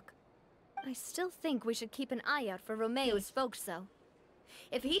to talk. I still think we should keep an eye out for Romeo's folks, though.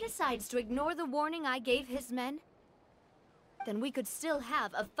 If he decides to ignore the warning I gave his men, then we could still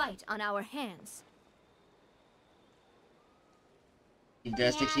have a fight on our hands. If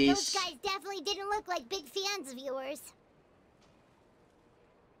that's the Those case, guys definitely didn't look like big fans of yours.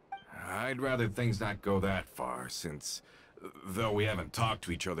 I'd rather things not go that far, since, though we haven't talked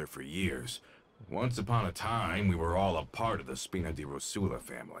to each other for years, once upon a time we were all a part of the Spina di Rosula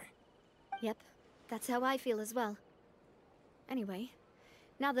family. Yep, that's how I feel as well. Anyway,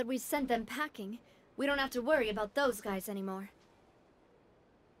 now that we've sent them packing, we don't have to worry about those guys anymore.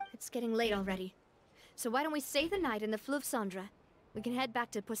 It's getting late already, so why don't we stay the night in the Fleuve Cendre? We can head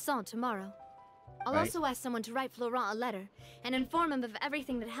back to Poisson tomorrow. I'll also ask someone to write Florent a letter and inform him of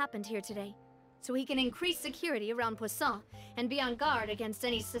everything that happened here today, so he can increase security around Poisson and be on guard against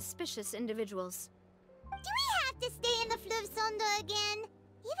any suspicious individuals. Do we have to stay in the Fleuve Cendre again?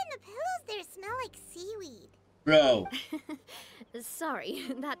 Even the pillows there smell like seaweed. bro. Sorry,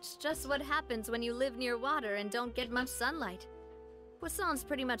 that's just what happens when you live near water and don't get much sunlight. Poisson's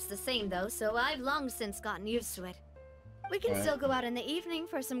pretty much the same though, so I've long since gotten used to it. We can still go out in the evening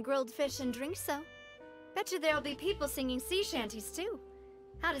for some grilled fish and drinks though. Bet you there'll be people singing sea shanties too.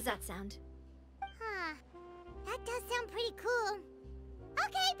 How does that sound? Huh. That does sound pretty cool.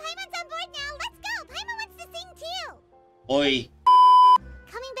 Okay, Paimon's on board now. Let's go. Paimon wants to sing too. Oi.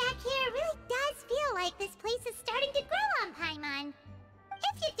 Coming back here really does feel like this place is starting to grow on Paimon.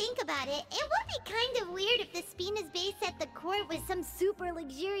 If you think about it, it would be kind of weird if the Spina's base at the court was some super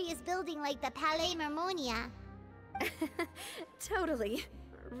luxurious building like the Palais Marmonia. Totally.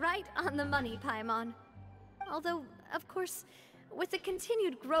 Right on the money, Paimon. Although, of course, with the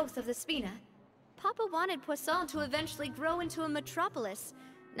continued growth of the Spina, Papa wanted Poisson to eventually grow into a metropolis,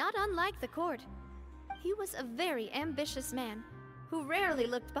 not unlike the court. He was a very ambitious man, who rarely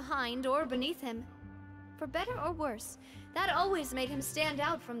looked behind or beneath him. For better or worse, that always made him stand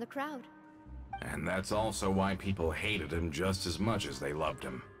out from the crowd. And that's also why people hated him just as much as they loved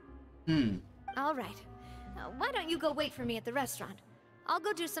him. All right. Why don't you go wait for me at the restaurant? I'll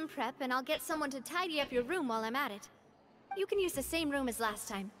go do some prep and I'll get someone to tidy up your room while I'm at it. You can use the same room as last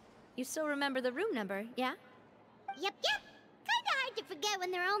time. You still remember the room number, yeah? Yep. Kinda hard to forget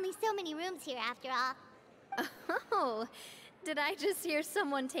when there are only so many rooms here after all. Oh, did I just hear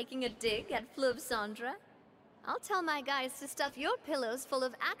someone taking a dig at Fleuve Cendre? I'll tell my guys to stuff your pillows full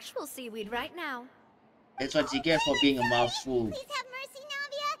of actual seaweed right now. That's what you get for being a mouthful. Please have mercy,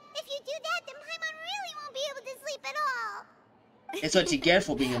 Navia. If you do that, then Paimon really won't be able to sleep at all. That's what you get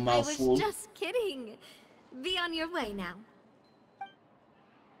for being a I mouthful. was just kidding. Be on your way now.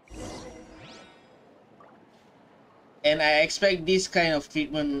 And I expect this kind of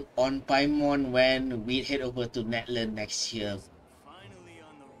treatment on Paimon when we head over to Netland next year. Finally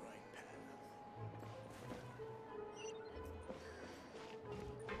on the right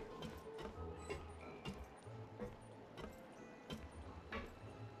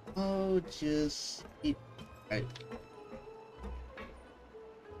path. Oh, just it. Right.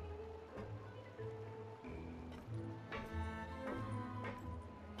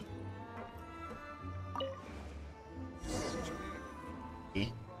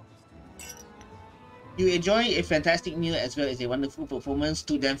 Okay. You enjoy a fantastic meal as well as a wonderful performance.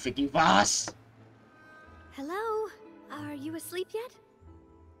 Too damn freaking fast. Hello? Are you asleep yet?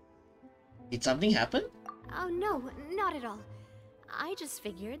 Did something happen? Oh no, not at all. I just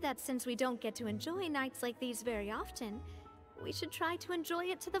figured that since we don't get to enjoy nights like these very often, we should try to enjoy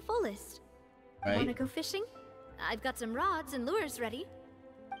it to the fullest. Right. Wanna go fishing? I've got some rods and lures ready.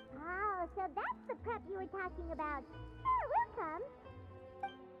 Oh, so that's the prep you were talking about. Sure, we'll come.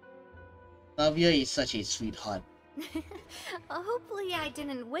 Navia is such a sweetheart. Hopefully I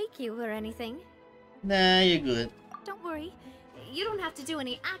didn't wake you or anything. Nah, you're good. Don't worry. You don't have to do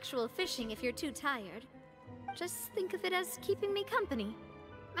any actual fishing if you're too tired. Just think of it as keeping me company.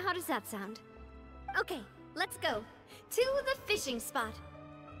 How does that sound? Okay, let's go. To the fishing spot.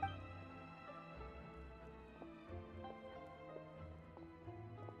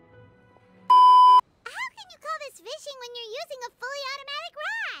 How can you call this fishing when you're using a fully automatic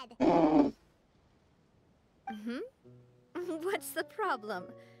rod? What's the problem?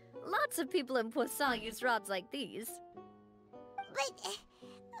 Lots of people in Poisson use rods like these.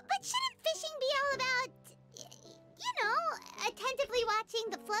 But shouldn't fishing be all about, you know, attentively watching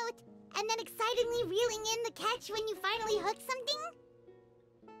the float and then excitedly reeling in the catch when you finally hook something?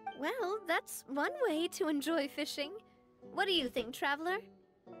 Well, that's one way to enjoy fishing. What do you think, Traveler?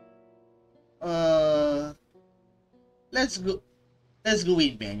 Let's go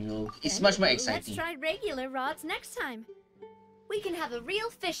with manual. It's Then much more Let's exciting. try regular rods next time. We can have a real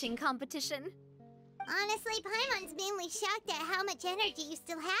fishing competition. Honestly, Paimon's mainly shocked at how much energy you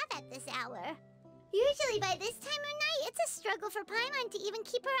still have at this hour. Usually by this time of night, it's a struggle for Paimon to even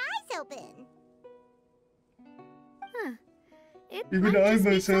keep her eyes open. Huh. It Even might I just be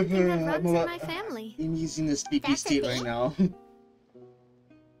myself, something that runs in I'm my family. using a sleepy That's a state right thing? now.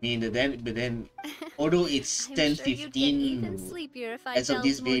 But then, although it's I'm sure you'd get even 10:15 sleepier if I as of delved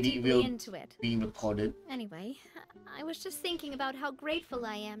this more video deeply into it. being recorded. Anyway, I was just thinking about how grateful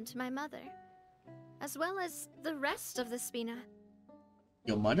I am to my mother, as well as the rest of the Spina.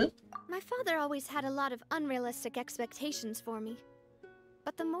 Your mother? My father always had a lot of unrealistic expectations for me.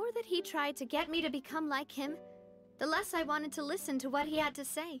 But the more that he tried to get me to become like him, the less I wanted to listen to what he had to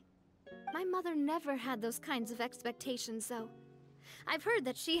say. My mother never had those kinds of expectations, though. I've heard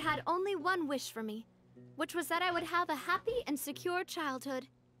that she had only one wish for me, which was that I would have a happy and secure childhood.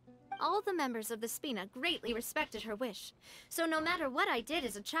 All the members of the Spina greatly respected her wish, so no matter what I did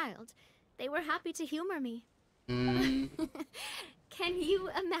as a child, they were happy to humor me. Can you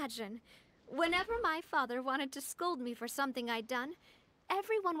imagine? Whenever my father wanted to scold me for something I'd done,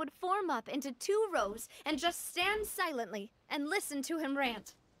 everyone would form up into 2 rows and just stand silently and listen to him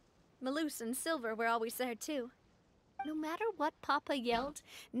rant. Maloose and Silver were always there too. No matter what Papa yelled,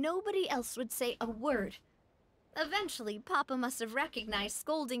 nobody else would say a word. Eventually, Papa must have recognized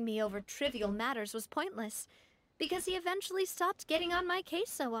scolding me over trivial matters was pointless, because he eventually stopped getting on my case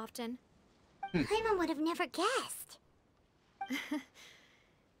so often. Paimon would have never guessed.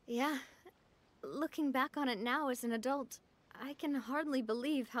 Yeah. Looking back on it now as an adult, I can hardly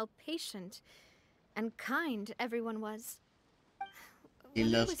believe how patient and kind everyone was. They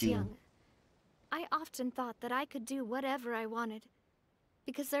When I loved was you. young, I often thought that I could do whatever I wanted,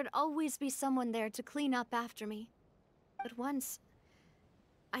 because there'd always be someone there to clean up after me. But once,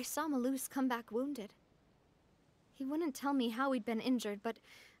 I saw Maloose come back wounded. He wouldn't tell me how he'd been injured, but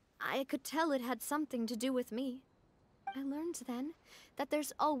I could tell it had something to do with me. I learned then that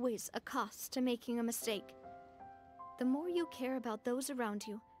there's always a cost to making a mistake. The more you care about those around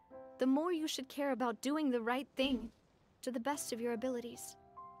you, the more you should care about doing the right thing to the best of your abilities.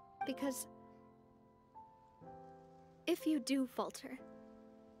 Because if you do falter,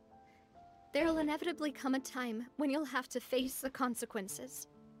 there'll inevitably come a time when you'll have to face the consequences.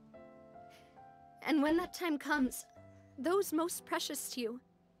 And when that time comes, those most precious to you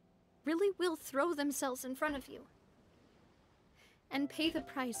really will throw themselves in front of you and pay the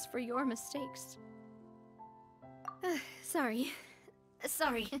price for your mistakes. Sorry.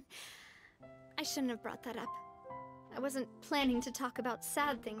 I shouldn't have brought that up. I wasn't planning to talk about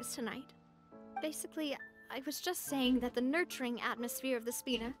sad things tonight. Basically, I was just saying that the nurturing atmosphere of the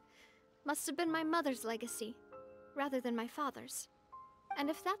Spina must have been my mother's legacy, rather than my father's. And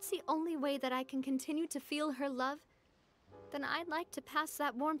if that's the only way that I can continue to feel her love, then I'd like to pass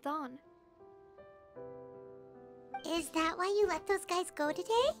that warmth on. Is that why you let those guys go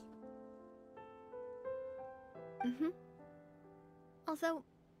today? Mm-hmm. Although,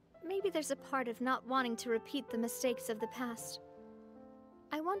 maybe there's a part of not wanting to repeat the mistakes of the past.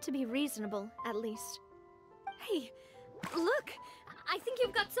 I want to be reasonable, at least. Hey, look! I think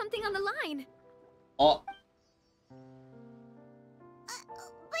you've got something on the line! Oh,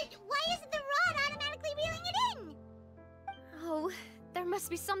 But why isn't the rod automatically reeling it in? Oh, there must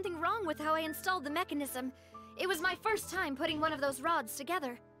be something wrong with how I installed the mechanism. It was my first time putting one of those rods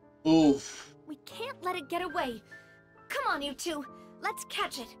together. oof. We can't let it get away. Come on, you two. Let's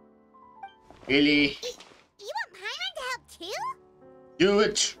catch it. Really? You want Paimon to help too? Do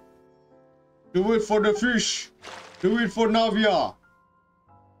it! Do it for the fish! Do it for Navia!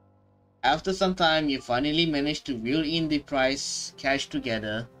 After some time, you finally manage to reel in the prize catch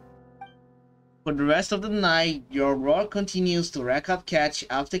together. For the rest of the night, your rod continues to rack up catch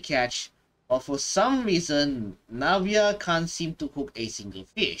after catch, but for some reason, Navia can't seem to hook a single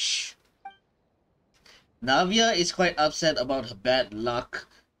fish. Navia is quite upset about her bad luck,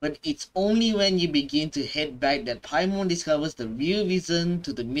 but it's only when you begin to head back that Paimon discovers the real reason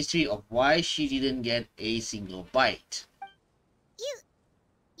to the mystery of why she didn't get a single bite.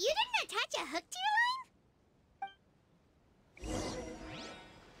 You didn't attach a hook to your line?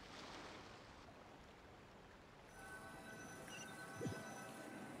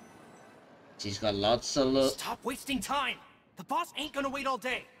 She's got lots of love. Stop wasting time! The boss ain't gonna wait all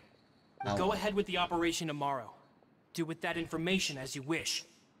day. We'll go ahead with the operation tomorrow. Do with that information as you wish.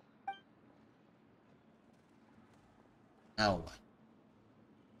 Now what?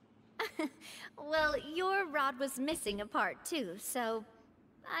 Well, your rod was missing a part too, so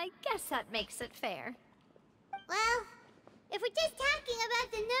I guess that makes it fair. Well, if we're just talking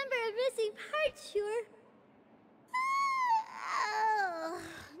about the number of missing parts, sure. Oh,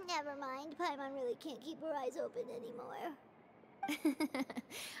 never mind. Paimon really can't keep her eyes open anymore.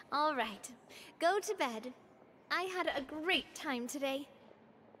 All right, go to bed. I had a great time today.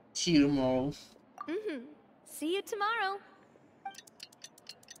 See you tomorrow. See you tomorrow.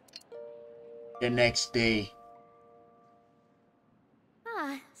 The next day.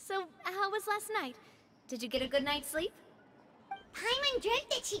 So how was last night? Did you get a good night's sleep? Paimon dreamt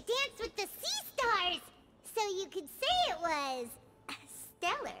that she danced with the sea stars, so you could say it was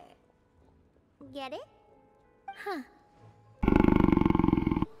stellar. Get it? Huh.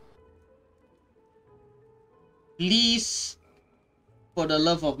 Please, for the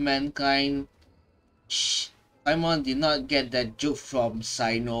love of mankind, shh. Paimon did not get that joke from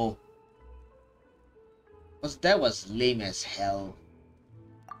Sino. Cause that was lame as hell.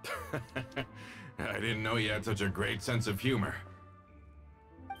 I didn't know you had such a great sense of humor.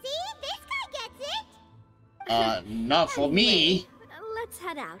 See? This guy gets it! Not for me. Let's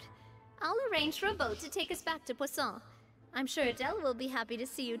head out. I'll arrange for a boat to take us back to Poisson. I'm sure Adele will be happy to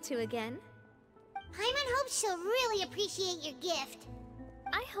see you two again. Paimon hopes she'll really appreciate your gift.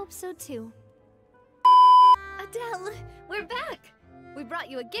 I hope so too. Adele, we're back! We brought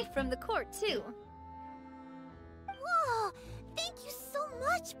you a gift from the court too. Whoa! Thank you so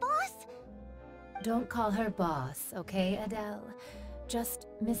much, boss! Don't call her boss, okay, Adele? Just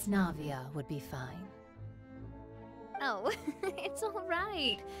Miss Navia would be fine. Oh, it's all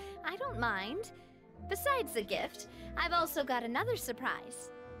right. I don't mind. Besides the gift, I've also got another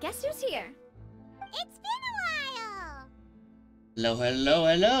surprise. Guess who's here? It's been a while! Hello, hello,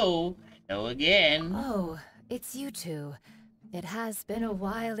 hello. Hello again. Oh, it's you two. It has been a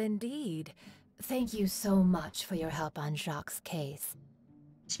while indeed. Thank you so much for your help on Jacques' case.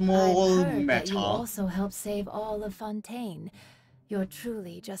 Small I've heard that you matter. also helped save all of Fontaine. You're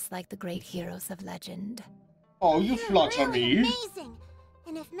truly just like the great heroes of legend. Oh, you You're flatter really me. amazing!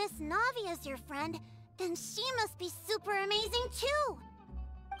 And if Miss Navia's your friend, then she must be super amazing too!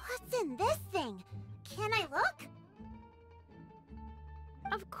 What's in this thing? Can I look?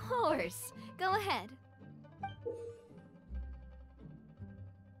 Of course. Go ahead.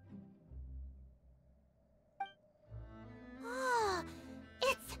 Oh,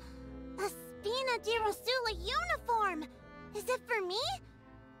 it's a Spina di Rosula uniform! Is it for me?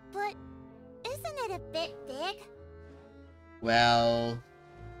 But isn't it a bit big? Well,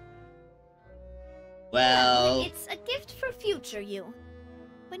 It's a gift for future you.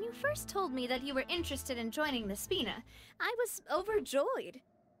 When you first told me that you were interested in joining the Spina, I was overjoyed.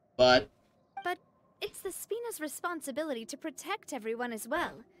 but But it's the Spina's responsibility to protect everyone as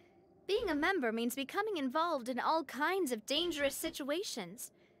well. Being a member means becoming involved in all kinds of dangerous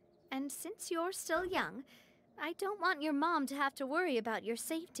situations. And since you're still young, I don't want your mom to have to worry about your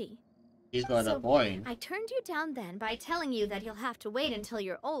safety. he's got a So, point. I turned you down then by telling you that you'll have to wait until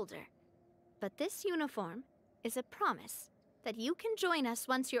you're older. But this uniform is a promise that you can join us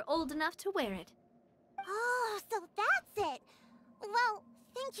once you're old enough to wear it. Oh, so that's it! Well,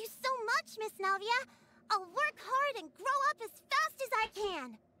 thank you so much, Miss Navia. I'll work hard and grow up as fast as I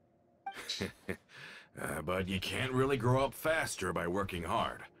can. But you can't really grow up faster by working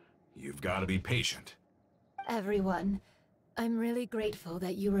hard. You've got to be patient. Everyone, I'm really grateful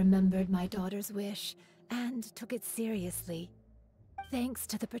that you remembered my daughter's wish and took it seriously. Thanks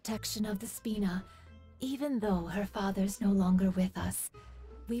to the protection of the Spina, even though her father's no longer with us,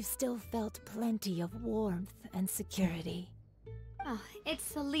 we've still felt plenty of warmth and security. Oh,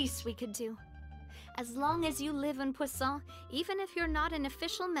 it's the least we could do. As long as you live in Poisson, even if you're not an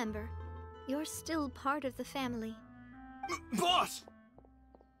official member, you're still part of the family. Boss!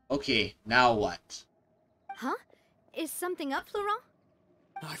 Okay, now what? Huh? Is something up, Laurent?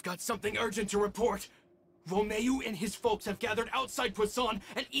 I've got something urgent to report. Romeu and his folks have gathered outside Poisson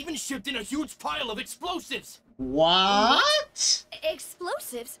and even shipped in a huge pile of explosives! What?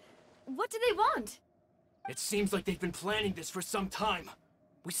 Explosives? What do they want? It seems like they've been planning this for some time.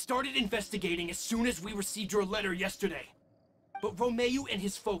 We started investigating as soon as we received your letter yesterday. But Romeu and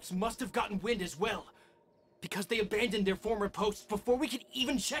his folks must have gotten wind as well, because they abandoned their former posts before we could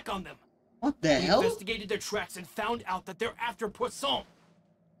even check on them. What the We hell? investigated their tracks and found out that they're after Poisson.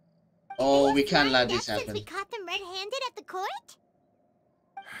 Oh, we can't let Yes, this since happen. we caught them red-handed at the court?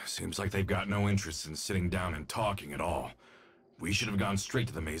 Seems like they've got no interest in sitting down and talking at all. We should have gone straight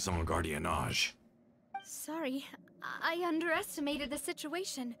to the Maison Gardiennage. Sorry, I underestimated the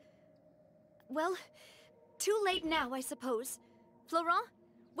situation. Well, too late now, I suppose. Florent,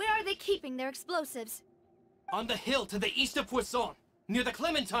 where are they keeping their explosives? On the hill to the east of Poisson, near the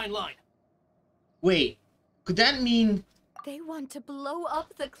Clementine line. Wait, could that mean... They want to blow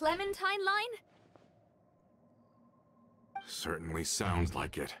up the Clementine line? Certainly sounds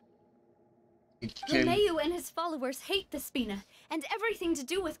like it. It can... Romeo and his followers hate the Spina, and everything to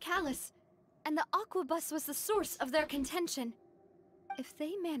do with Callus. And the Aquabus was the source of their contention. If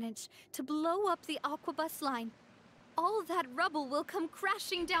they manage to blow up the Aquabus line, all that rubble will come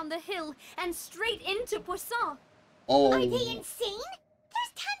crashing down the hill and straight into Poisson. Oh, Are they insane?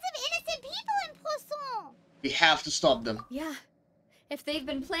 There's tons of innocent people in Poisson! we have to stop them. Yeah. If they've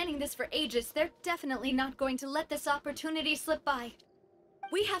been planning this for ages, they're definitely not going to let this opportunity slip by.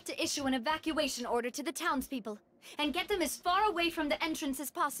 We have to issue an evacuation order to the townspeople, and get them as far away from the entrance as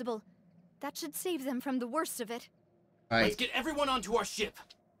possible. That should save them from the worst of it. Let's Right. get everyone onto our ship.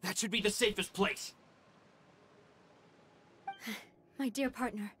 That should be the safest place. My dear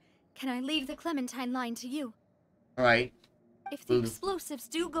partner, can I leave the Clementine line to you? Alright. If the explosives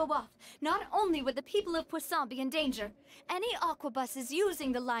do go off, not only would the people of Poisson be in danger, any aquabuses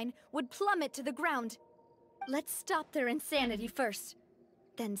using the line would plummet to the ground. Let's stop their insanity first,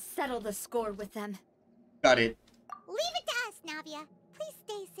 then settle the score with them. Got it. Leave it to us, Navia. Please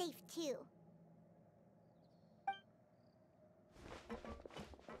stay safe, too.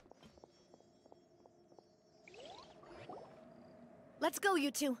 Let's go,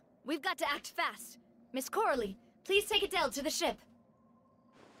 you two. We've got to act fast. Miss Coralie, please take Adele to the ship.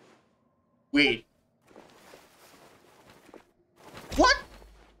 Wait. What?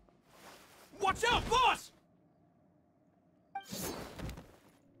 Watch out, boss!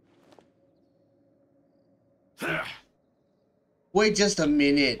 Wait just a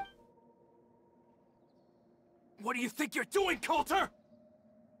minute. What do you think you're doing, Coulter?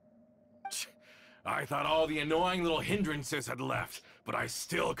 I thought all the annoying little hindrances had left, but I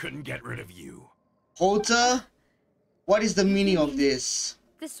still couldn't get rid of you. Holter? What is the meaning of this?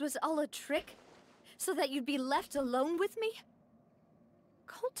 This was all a trick? So that you'd be left alone with me?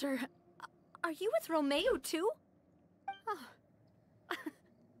 Coulter, are you with Romeo too? Oh.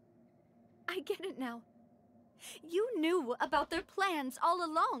 I get it now. You knew about their plans all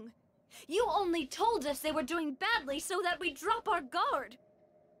along. You only told us they were doing badly so that we'd drop our guard.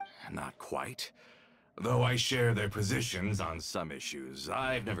 Not quite. Though I share their positions on some issues,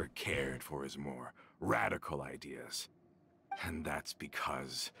 I've never cared for his more radical ideas. And that's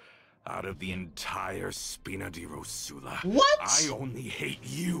because, out of the entire Spina di Rosula, What? I only hate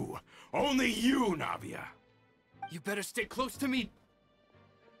you. Only you, Navia. You better stick close to me.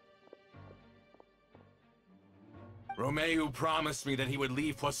 Romeo promised me that he would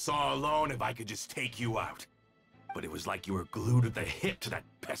leave Poisson alone if I could just take you out. But it was like you were glued at the hip to that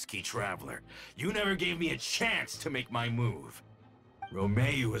pesky traveler. You never gave me a chance to make my move.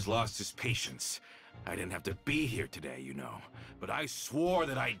 Romeo has lost his patience. I didn't have to be here today, you know. But I swore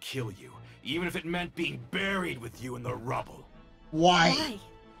that I'd kill you, even if it meant being buried with you in the rubble. Why?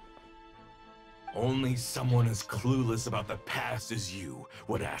 Only someone as clueless about the past as you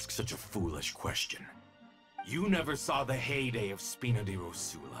would ask such a foolish question. You never saw the heyday of Spina di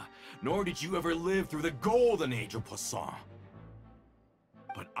Rosula, nor did you ever live through the golden age of Poisson.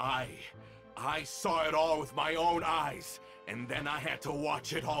 But I saw it all with my own eyes, and then I had to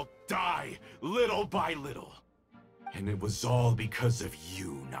watch it all die, little by little. And it was all because of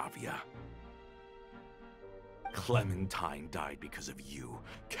you, Navia. Clementine died because of you.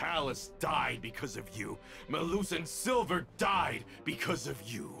 Callus died because of you. Malus and Silver died because of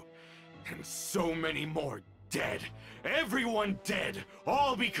you. And so many more dead. Everyone dead,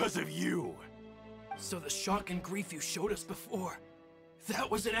 all because of you. So the shock and grief you showed us before,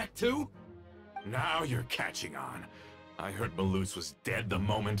 that was in Act 2? Now you're catching on. I heard Malus was dead the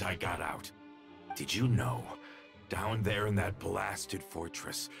moment I got out. Did you know? Down there in that blasted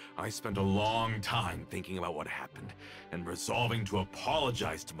fortress, I spent a long time thinking about what happened, and resolving to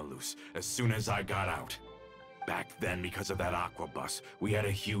apologize to Malus as soon as I got out. Back then, because of that aquabus, we had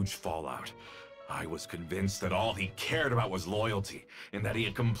a huge fallout. I was convinced that all he cared about was loyalty, and that he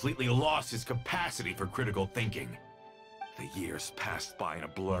had completely lost his capacity for critical thinking. The years passed by in a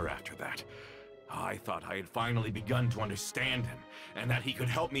blur after that. I thought I had finally begun to understand him, and that he could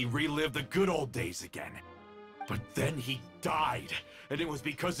help me relive the good old days again. But then he died, and it was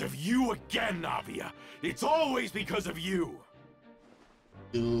because of you again, Navia. It's always because of you.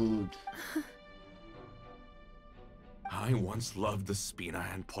 Dude. I once loved the Spina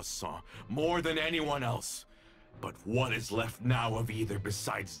and Poisson more than anyone else. But what is left now of either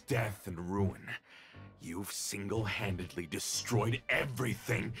besides death and ruin? You've single-handedly destroyed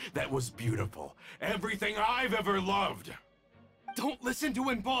everything that was beautiful. Everything I've ever loved. Don't listen to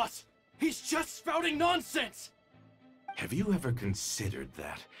him, boss! He's just spouting nonsense! Have you ever considered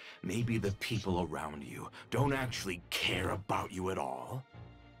that maybe the people around you don't actually care about you at all?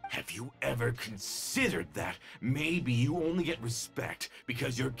 Have you ever considered that maybe you only get respect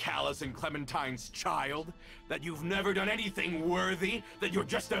because you're Callus and Clementine's child? That you've never done anything worthy? That you're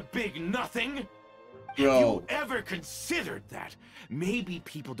just a big nothing? Bro. Have you ever considered that maybe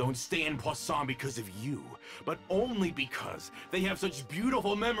people don't stay in Poisson because of you, but only because they have such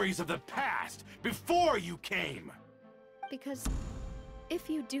beautiful memories of the past before you came? Because if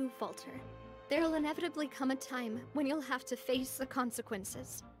you do falter, there'll inevitably come a time when you'll have to face the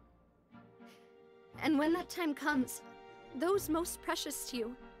consequences. And when that time comes, those most precious to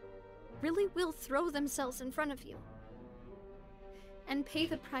you really will throw themselves in front of you and pay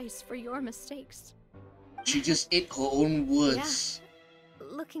the price for your mistakes. She just ate her own words. Yeah.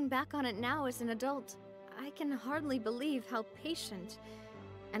 Looking back on it now as an adult, I can hardly believe how patient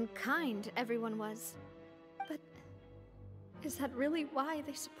and kind everyone was. But is that really why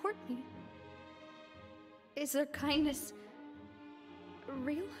they support me? Is their kindness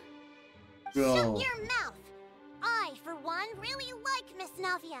real? Bro. Shut your mouth! I, for one, really like Miss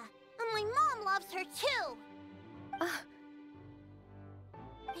Navia, and my mom loves her too! I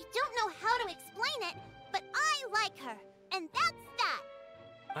don't know how to explain it, but I like her, and that's that!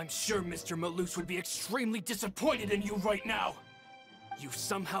 I'm sure Mr. Malus would be extremely disappointed in you right now! You've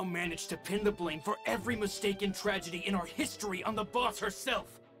somehow managed to pin the blame for every mistake and tragedy in our history on the boss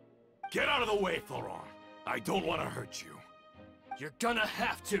herself! Get out of the way, Florent! I don't want to hurt you. You're gonna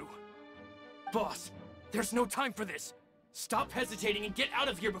have to! Boss, there's no time for this! Stop hesitating and get out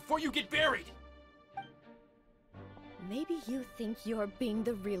of here before you get buried! Maybe you think you're being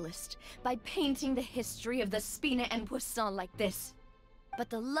the realist by painting the history of the Spina and Poisson like this. But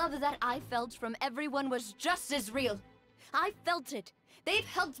the love that I felt from everyone was just as real. I felt it. They've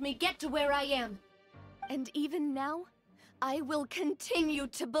helped me get to where I am. And even now, I will continue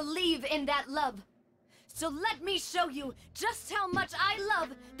to believe in that love. So let me show you just how much I love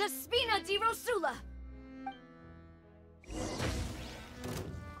the Spina di Rosula!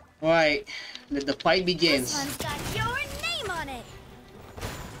 Alright, let the fight begins. This one's got your name on it!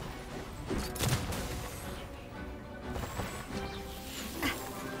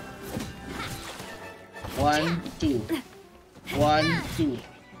 One, two. 1, 2.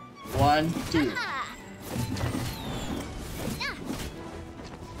 1, 2.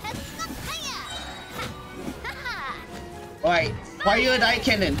 Alright, fire die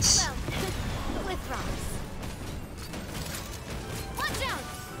cannons. Well, with rocks. Watch out!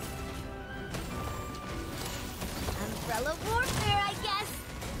 Umbrella warfare, I guess.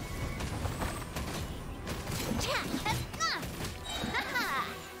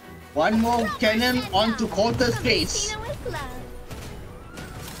 One more cannon onto Coulter's face. I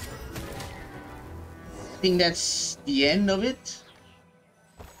think that's the end of it.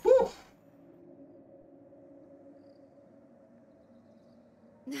 Whew.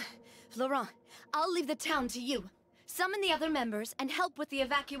 Laurent, I'll leave the town to you. Summon the other members and help with the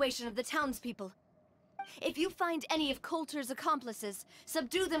evacuation of the townspeople. If you find any of Coulter's accomplices,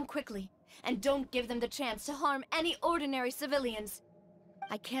 subdue them quickly, and don't give them the chance to harm any ordinary civilians.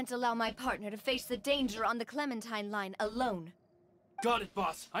 I can't allow my partner to face the danger on the Clementine line alone. Got it,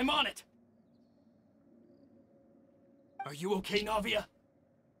 boss. I'm on it! Are you okay, Navia?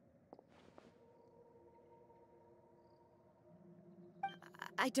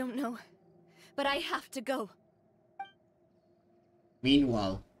 I don't know, but I have to go.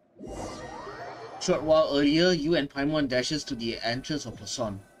 Meanwhile, short while earlier, you and Paimon dashes to the entrance of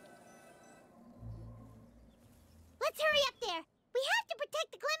Poisson. Let's hurry up there! We have to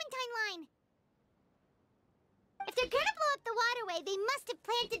protect the Clementine line! If they're gonna blow up the waterway, they must have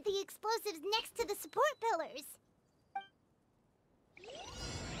planted the explosives next to the support pillars.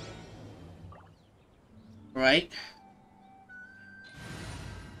 Right.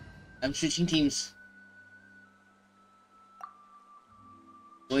 I'm switching teams.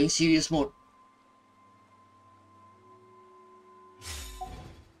 Going serious mode.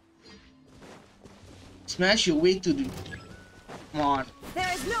 Smash your way to the... Come on.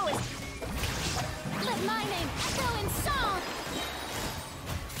 There is no... Let my name echo in song!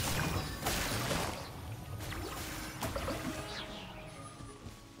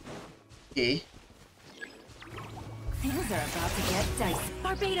 Okay. Things are about to get dicey.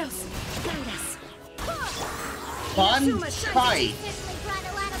 Barbados, guide us. Fun try. Certainly brought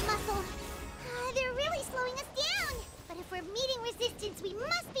a lot of muscle. They're really slowing us down. But if we're meeting resistance, we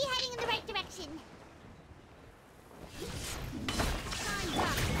must be heading in the right direction. Time's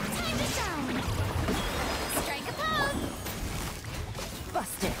up. Time to shine. Strike a pose.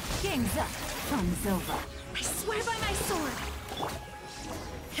 Busted. Game's up. Fun's over. I swear by my sword.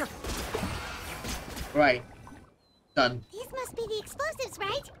 Right. Done. These must be the explosives,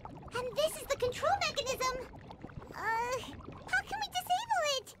 right? And this is the control mechanism. How can we disable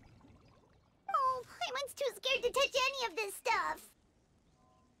it? Oh, Paimon's too scared to touch any of this stuff.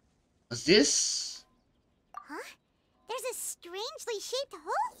 What's this? Huh? There's a strangely shaped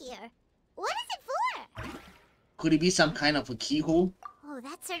hole here. What is it for? Could it be some kind of a keyhole? Oh,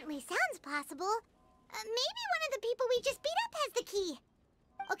 that certainly sounds possible. Maybe one of the people we just beat up has the key.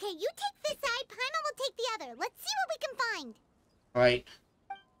 Okay, you take this side, Paimon will take the other. Let's see what we can find. Right.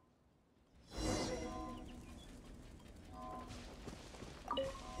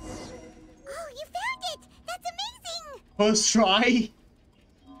 Oh, you found it! That's amazing! First try?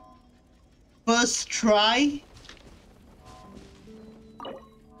 First try?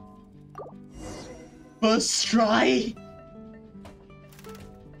 First try?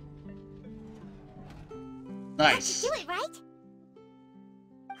 Nice. Do it, right?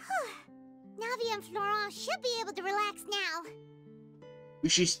 Navia and Florent should be able to relax now. We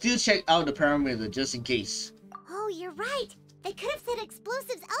should still check out the parameter just in case. Oh, you're right. They could have set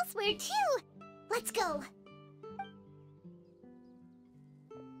explosives elsewhere, too. Let's go.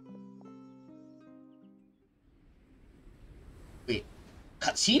 Wait,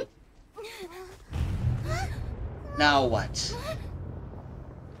 cutscene? Now what?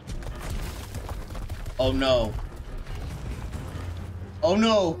 Oh no. Oh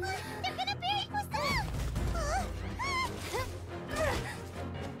no! They're gonna bury Poisson!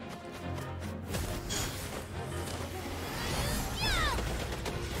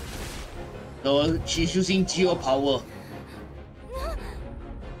 No, she's using geo power.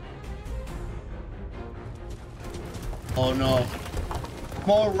 Oh no.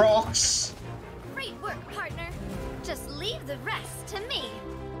 More rocks! Great work, partner. Just leave the rest to me.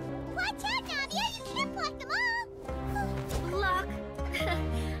 Watch out, Navia! You can't block them all! Block.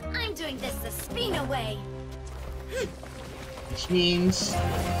 I'm doing this the Spina way. Which means...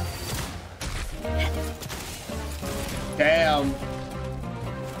 Damn.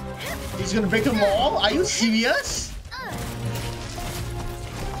 He's gonna break them all? Are you serious?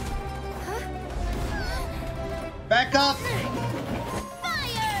 Back up!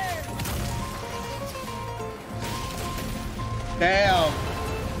 Fire! Damn.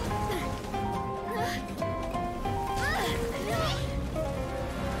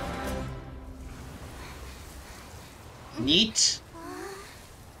 Neat.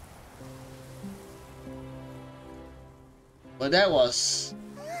 Well, that was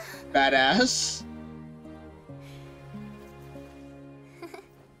badass.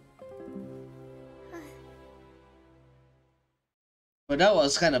 But that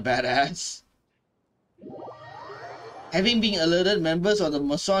was kind of badass. Having been alerted, members of the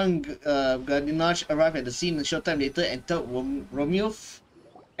Mason Gardinage arrived at the scene a short time later and took Romeo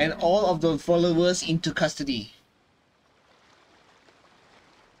and all of the followers into custody.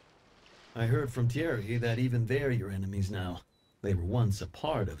 I heard from Thierry that even they're your enemies now. They were once a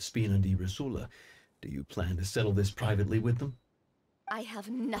part of Spina di Rosula. Do you plan to settle this privately with them? I have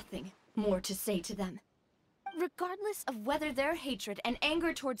nothing more to say to them. Regardless of whether their hatred and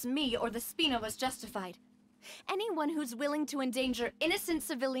anger towards me or the Spina was justified, anyone who's willing to endanger innocent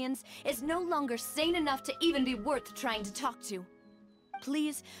civilians is no longer sane enough to even be worth trying to talk to.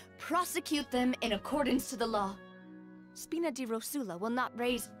 Please prosecute them in accordance to the law. Spina di Rosula will not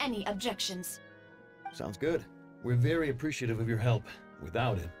raise any objections. Sounds good. We're very appreciative of your help.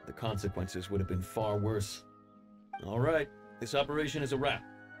 Without it, the consequences would have been far worse. All right, this operation is a wrap.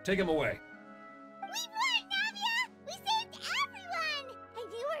 Take him away. We won, Navia! We saved everyone!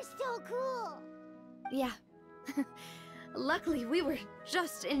 And you were so cool! Yeah. Luckily, we were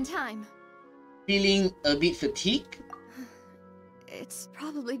just in time. Feeling a bit fatigued? It's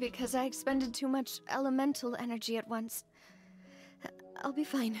probably because I expended too much elemental energy at once. I'll be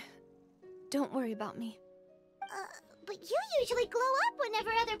fine. Don't worry about me. But you usually glow up whenever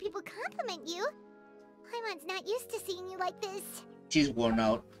other people compliment you. Paimon's not used to seeing you like this. She's worn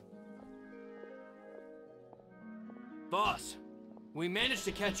out. Boss, we managed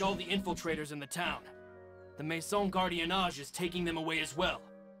to catch all the infiltrators in the town. The Maison Gardiennage is taking them away as well.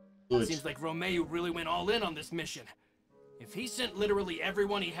 Good. Seems like Romeo really went all in on this mission. If he sent literally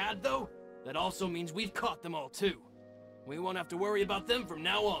everyone he had, though, that also means we've caught them all, too. We won't have to worry about them from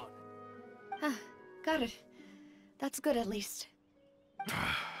now on. Got it. That's good at least.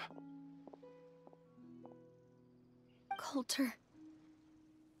 Coulter,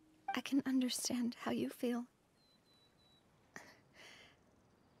 I can understand how you feel.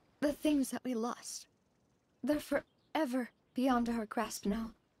 The things that we lost, they're forever beyond our grasp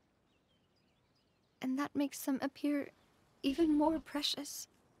now. And that makes them appear even more precious.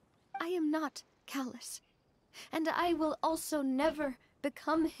 I am not Callus, and I will also never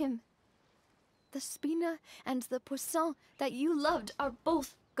become him. The Spina and the Poisson that you loved are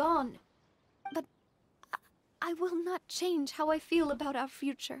both gone. But I will not change how I feel about our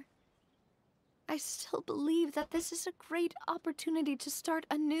future. I still believe that this is a great opportunity to start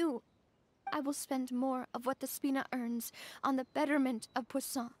anew. I will spend more of what the Spina earns on the betterment of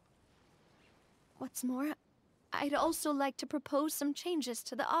Poisson. What's more, I'd also like to propose some changes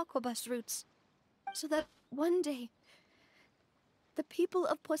to the Aquabus routes, so that one day, the people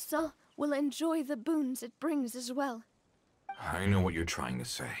of Poisson will enjoy the boons it brings as well. I know what you're trying to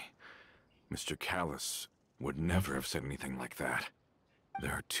say. Mr. Callus would never have said anything like that.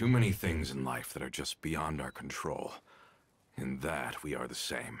 There are too many things in life that are just beyond our control. In that, we are the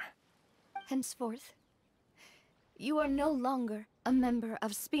same. Henceforth, you are no longer a member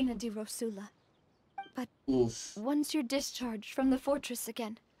of Spina di Rosula. But once you're discharged from the fortress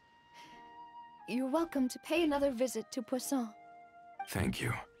again, you're welcome to pay another visit to Poisson. Thank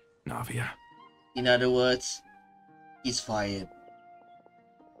you, Navia. In other words, he's fired.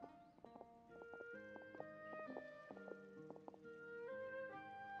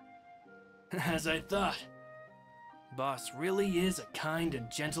 As I thought. Boss really is a kind and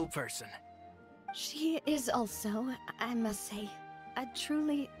gentle person. She is also, I must say, a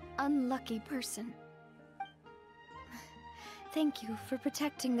truly unlucky person. Thank you for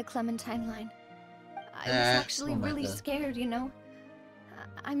protecting the Clementine line. I was actually really scared, you know.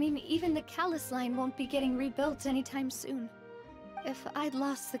 I mean, even the Callus line won't be getting rebuilt anytime soon. If I'd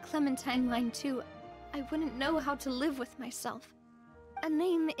lost the Clementine line too, I wouldn't know how to live with myself. A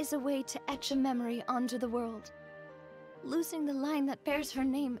name is a way to etch a memory onto the world. Losing the line that bears her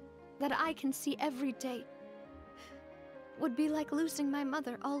name, that I can see every day, would be like losing my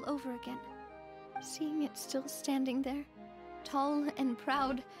mother all over again. Seeing it still standing there, tall and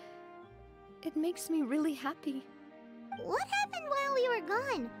proud, it makes me really happy. What happened while we were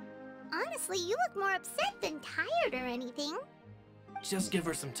gone? Honestly, you look more upset than tired or anything. Just give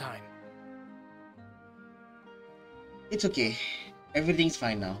her some time. It's okay. Everything's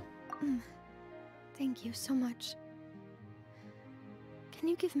fine now. Thank you so much. Can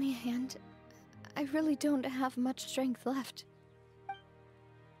you give me a hand? I really don't have much strength left.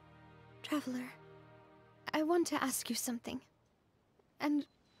 Traveler, I want to ask you something. And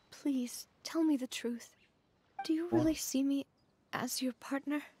please, tell me the truth. Do you really see me as your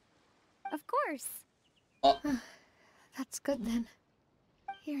partner? Of course. That's good then.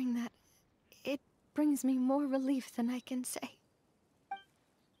 Hearing that, it brings me more relief than I can say.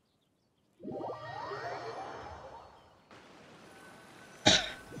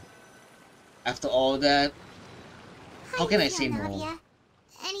 After all that, how can I say no? Navia?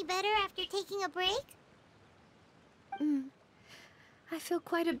 Any better after taking a break? I feel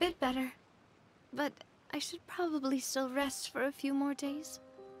quite a bit better. But I should probably still rest for a few more days.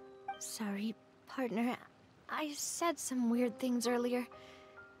 Sorry, partner. I said some weird things earlier.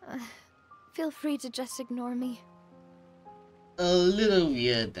 Feel free to just ignore me. A little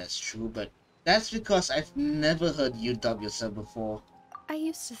weird, that's true, but that's because I've never heard you doubt yourself before. I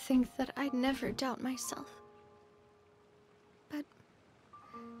used to think that I'd never doubt myself. But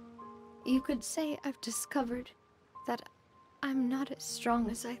you could say I've discovered that I'm not as strong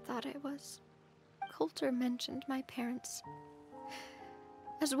as I thought I was. Coulter mentioned my parents,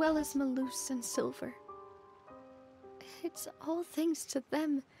 as well as Malus and Silver. It's all thanks to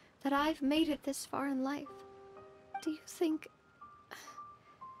them that I've made it this far in life. Do you think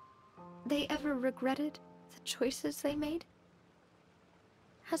they ever regretted the choices they made?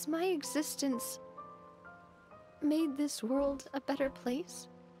 Has my existence made this world a better place?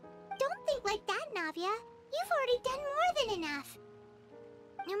 Don't think like that, Navia. You've already done more than enough.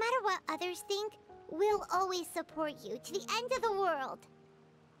 No matter what others think, we'll always support you to the end of the world.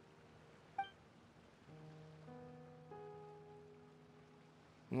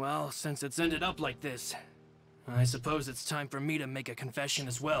 Well, since it's ended up like this, I suppose it's time for me to make a confession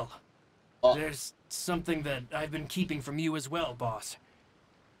as well. There's something that I've been keeping from you as well, boss.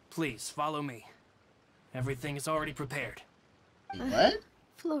 Please, follow me. Everything is already prepared. What?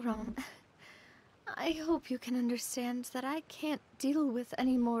 Florent, I hope you can understand that I can't deal with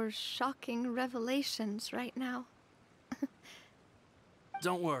any more shocking revelations right now.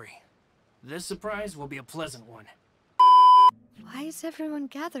 Don't worry. This surprise will be a pleasant one. Why is everyone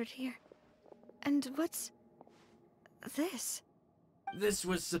gathered here? And what's this? This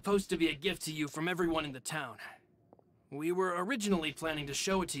was supposed to be a gift to you from everyone in the town. We were originally planning to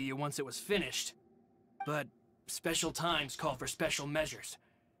show it to you once it was finished, but special times call for special measures.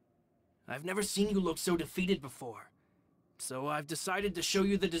 I've never seen you look so defeated before, so I've decided to show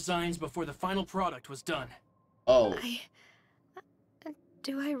you the designs before the final product was done. Oh.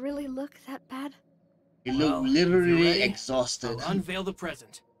 Do I really look that bad? You look Well, if literally you're ready, exhausted. I'll unveil the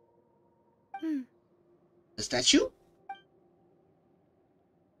present. The statue?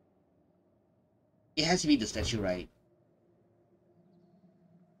 It has to be the statue, right?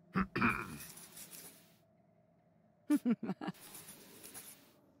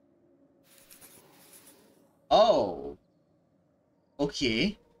 Oh.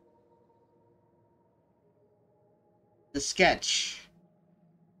 Okay. The sketch.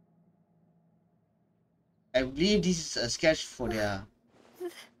 I believe this is a sketch for their...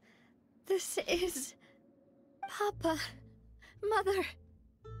 This is... Papa, Mother,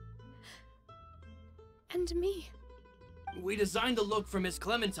 and me. We designed the look for Miss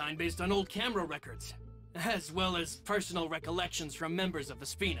Clementine based on old camera records, as well as personal recollections from members of the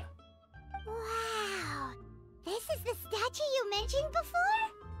Spina. Wow! This is the statue you mentioned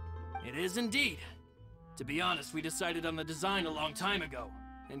before? It is indeed. To be honest, we decided on the design a long time ago,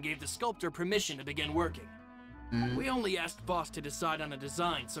 and gave the sculptor permission to begin working. We only asked Boss to decide on a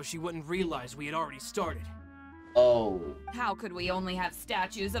design so she wouldn't realize we had already started. Oh. How could we only have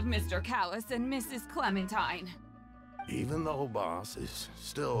statues of Mr. Callis and Mrs. Clementine? Even though Boss is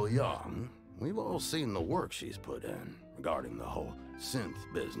still young, we've all seen the work she's put in regarding the whole synth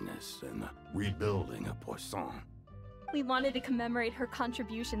business and the rebuilding of Poisson. We wanted to commemorate her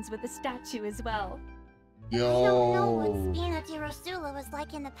contributions with a statue as well. I don't know what Spina di Rosula was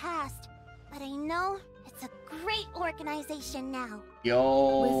like in the past, but I know it's a great organization now.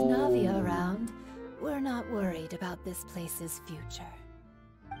 With Navia around, we're not worried about this place's future.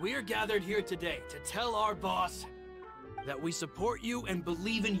 We're gathered here today to tell our boss that we support you and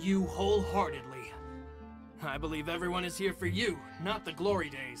believe in you wholeheartedly. I believe everyone is here for you, not the glory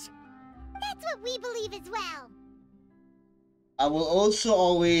days. That's what we believe as well. I will also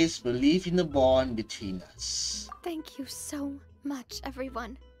always believe in the bond between us. Thank you so much,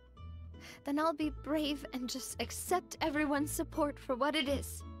 everyone. Then I'll be brave and just accept everyone's support for what it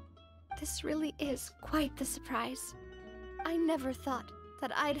is. This really is quite the surprise. I never thought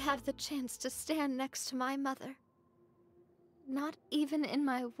that I'd have the chance to stand next to my mother. Not even in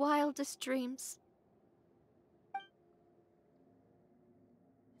my wildest dreams.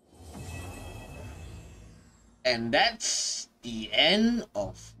 And that's the end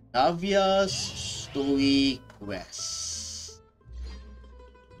of Navia's story quest.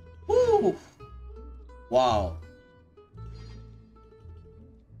 Woo! Wow.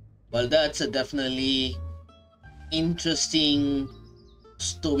 Well, that's a definitely interesting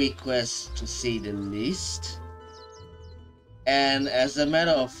story quest to say the least. And as a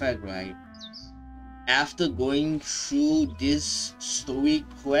matter of fact, right, after going through this story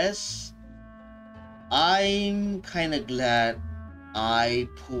quest, I'm kinda glad I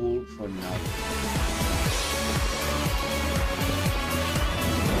pulled for Navia.